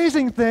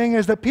amazing thing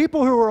is that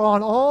people who were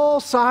on all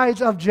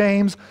sides of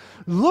James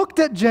looked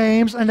at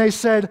James and they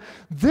said,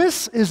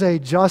 "This is a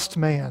just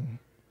man.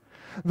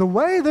 The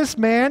way this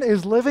man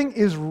is living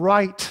is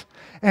right,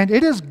 and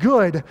it is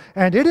good,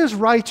 and it is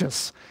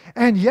righteous.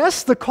 And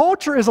yes, the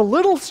culture is a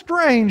little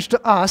strange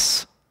to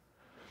us,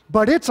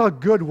 but it's a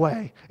good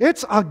way.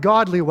 It's a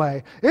godly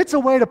way. It's a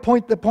way that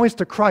points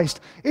to Christ.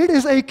 It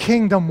is a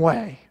kingdom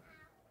way."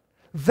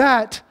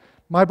 That,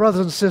 my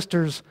brothers and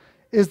sisters,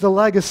 is the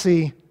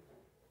legacy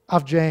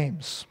of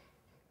James.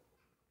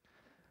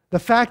 The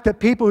fact that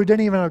people who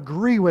didn't even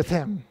agree with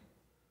him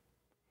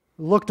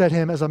looked at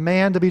him as a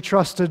man to be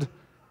trusted,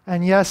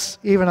 and yes,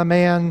 even a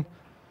man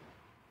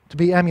to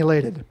be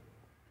emulated.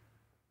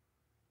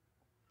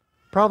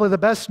 Probably the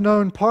best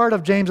known part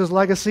of James's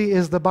legacy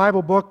is the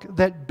Bible book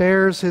that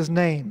bears his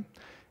name.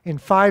 In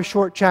 5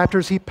 short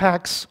chapters, he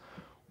packs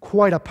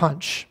quite a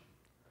punch.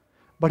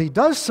 But he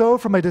does so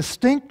from a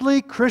distinctly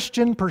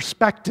Christian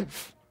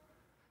perspective.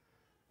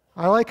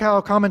 I like how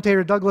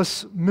commentator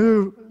Douglas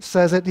Moo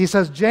says it. He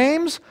says,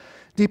 James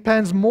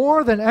depends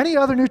more than any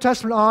other New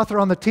Testament author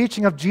on the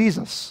teaching of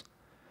Jesus.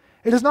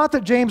 It is not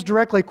that James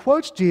directly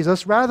quotes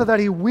Jesus, rather that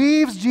he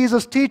weaves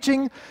Jesus'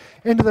 teaching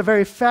into the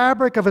very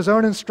fabric of his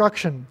own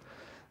instruction.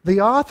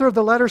 The author of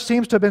the letter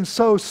seems to have been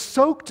so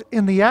soaked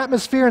in the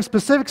atmosphere and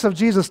specifics of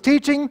Jesus'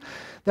 teaching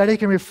that he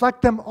can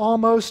reflect them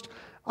almost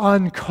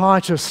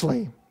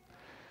unconsciously.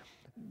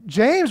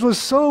 James was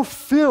so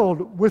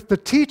filled with the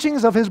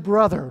teachings of his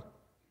brother,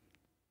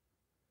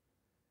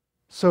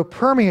 so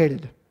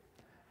permeated,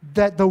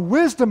 that the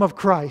wisdom of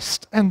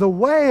Christ and the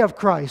way of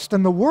Christ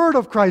and the word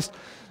of Christ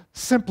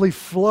simply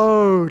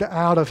flowed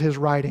out of his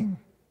writing.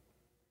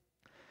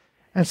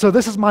 And so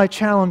this is my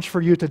challenge for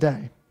you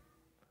today.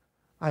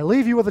 I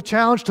leave you with a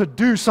challenge to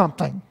do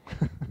something.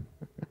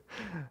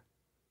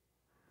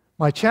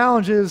 My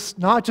challenge is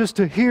not just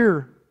to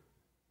hear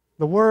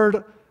the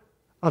word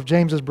of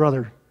James's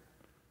brother,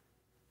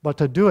 but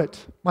to do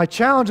it. My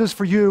challenge is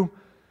for you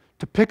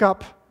to pick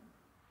up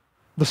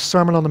the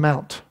Sermon on the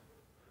Mount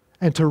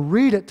and to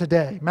read it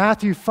today.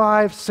 Matthew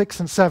 5, 6,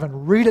 and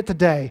 7. Read it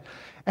today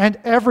and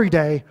every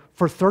day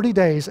for 30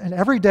 days. And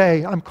every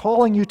day I'm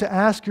calling you to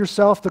ask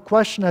yourself the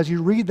question as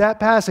you read that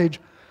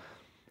passage,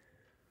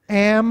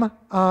 am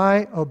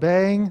I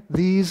obeying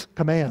these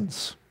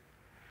commands?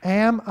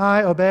 Am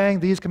I obeying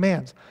these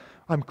commands?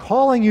 I'm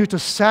calling you to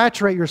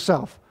saturate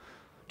yourself,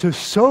 to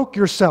soak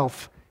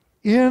yourself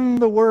in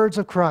the words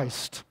of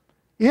Christ,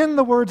 in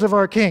the words of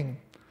our King,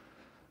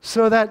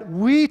 so that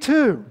we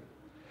too,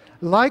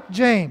 like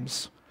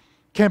James,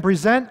 can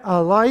present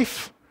a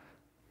life,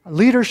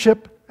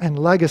 leadership, and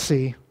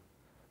legacy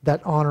that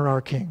honor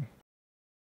our King.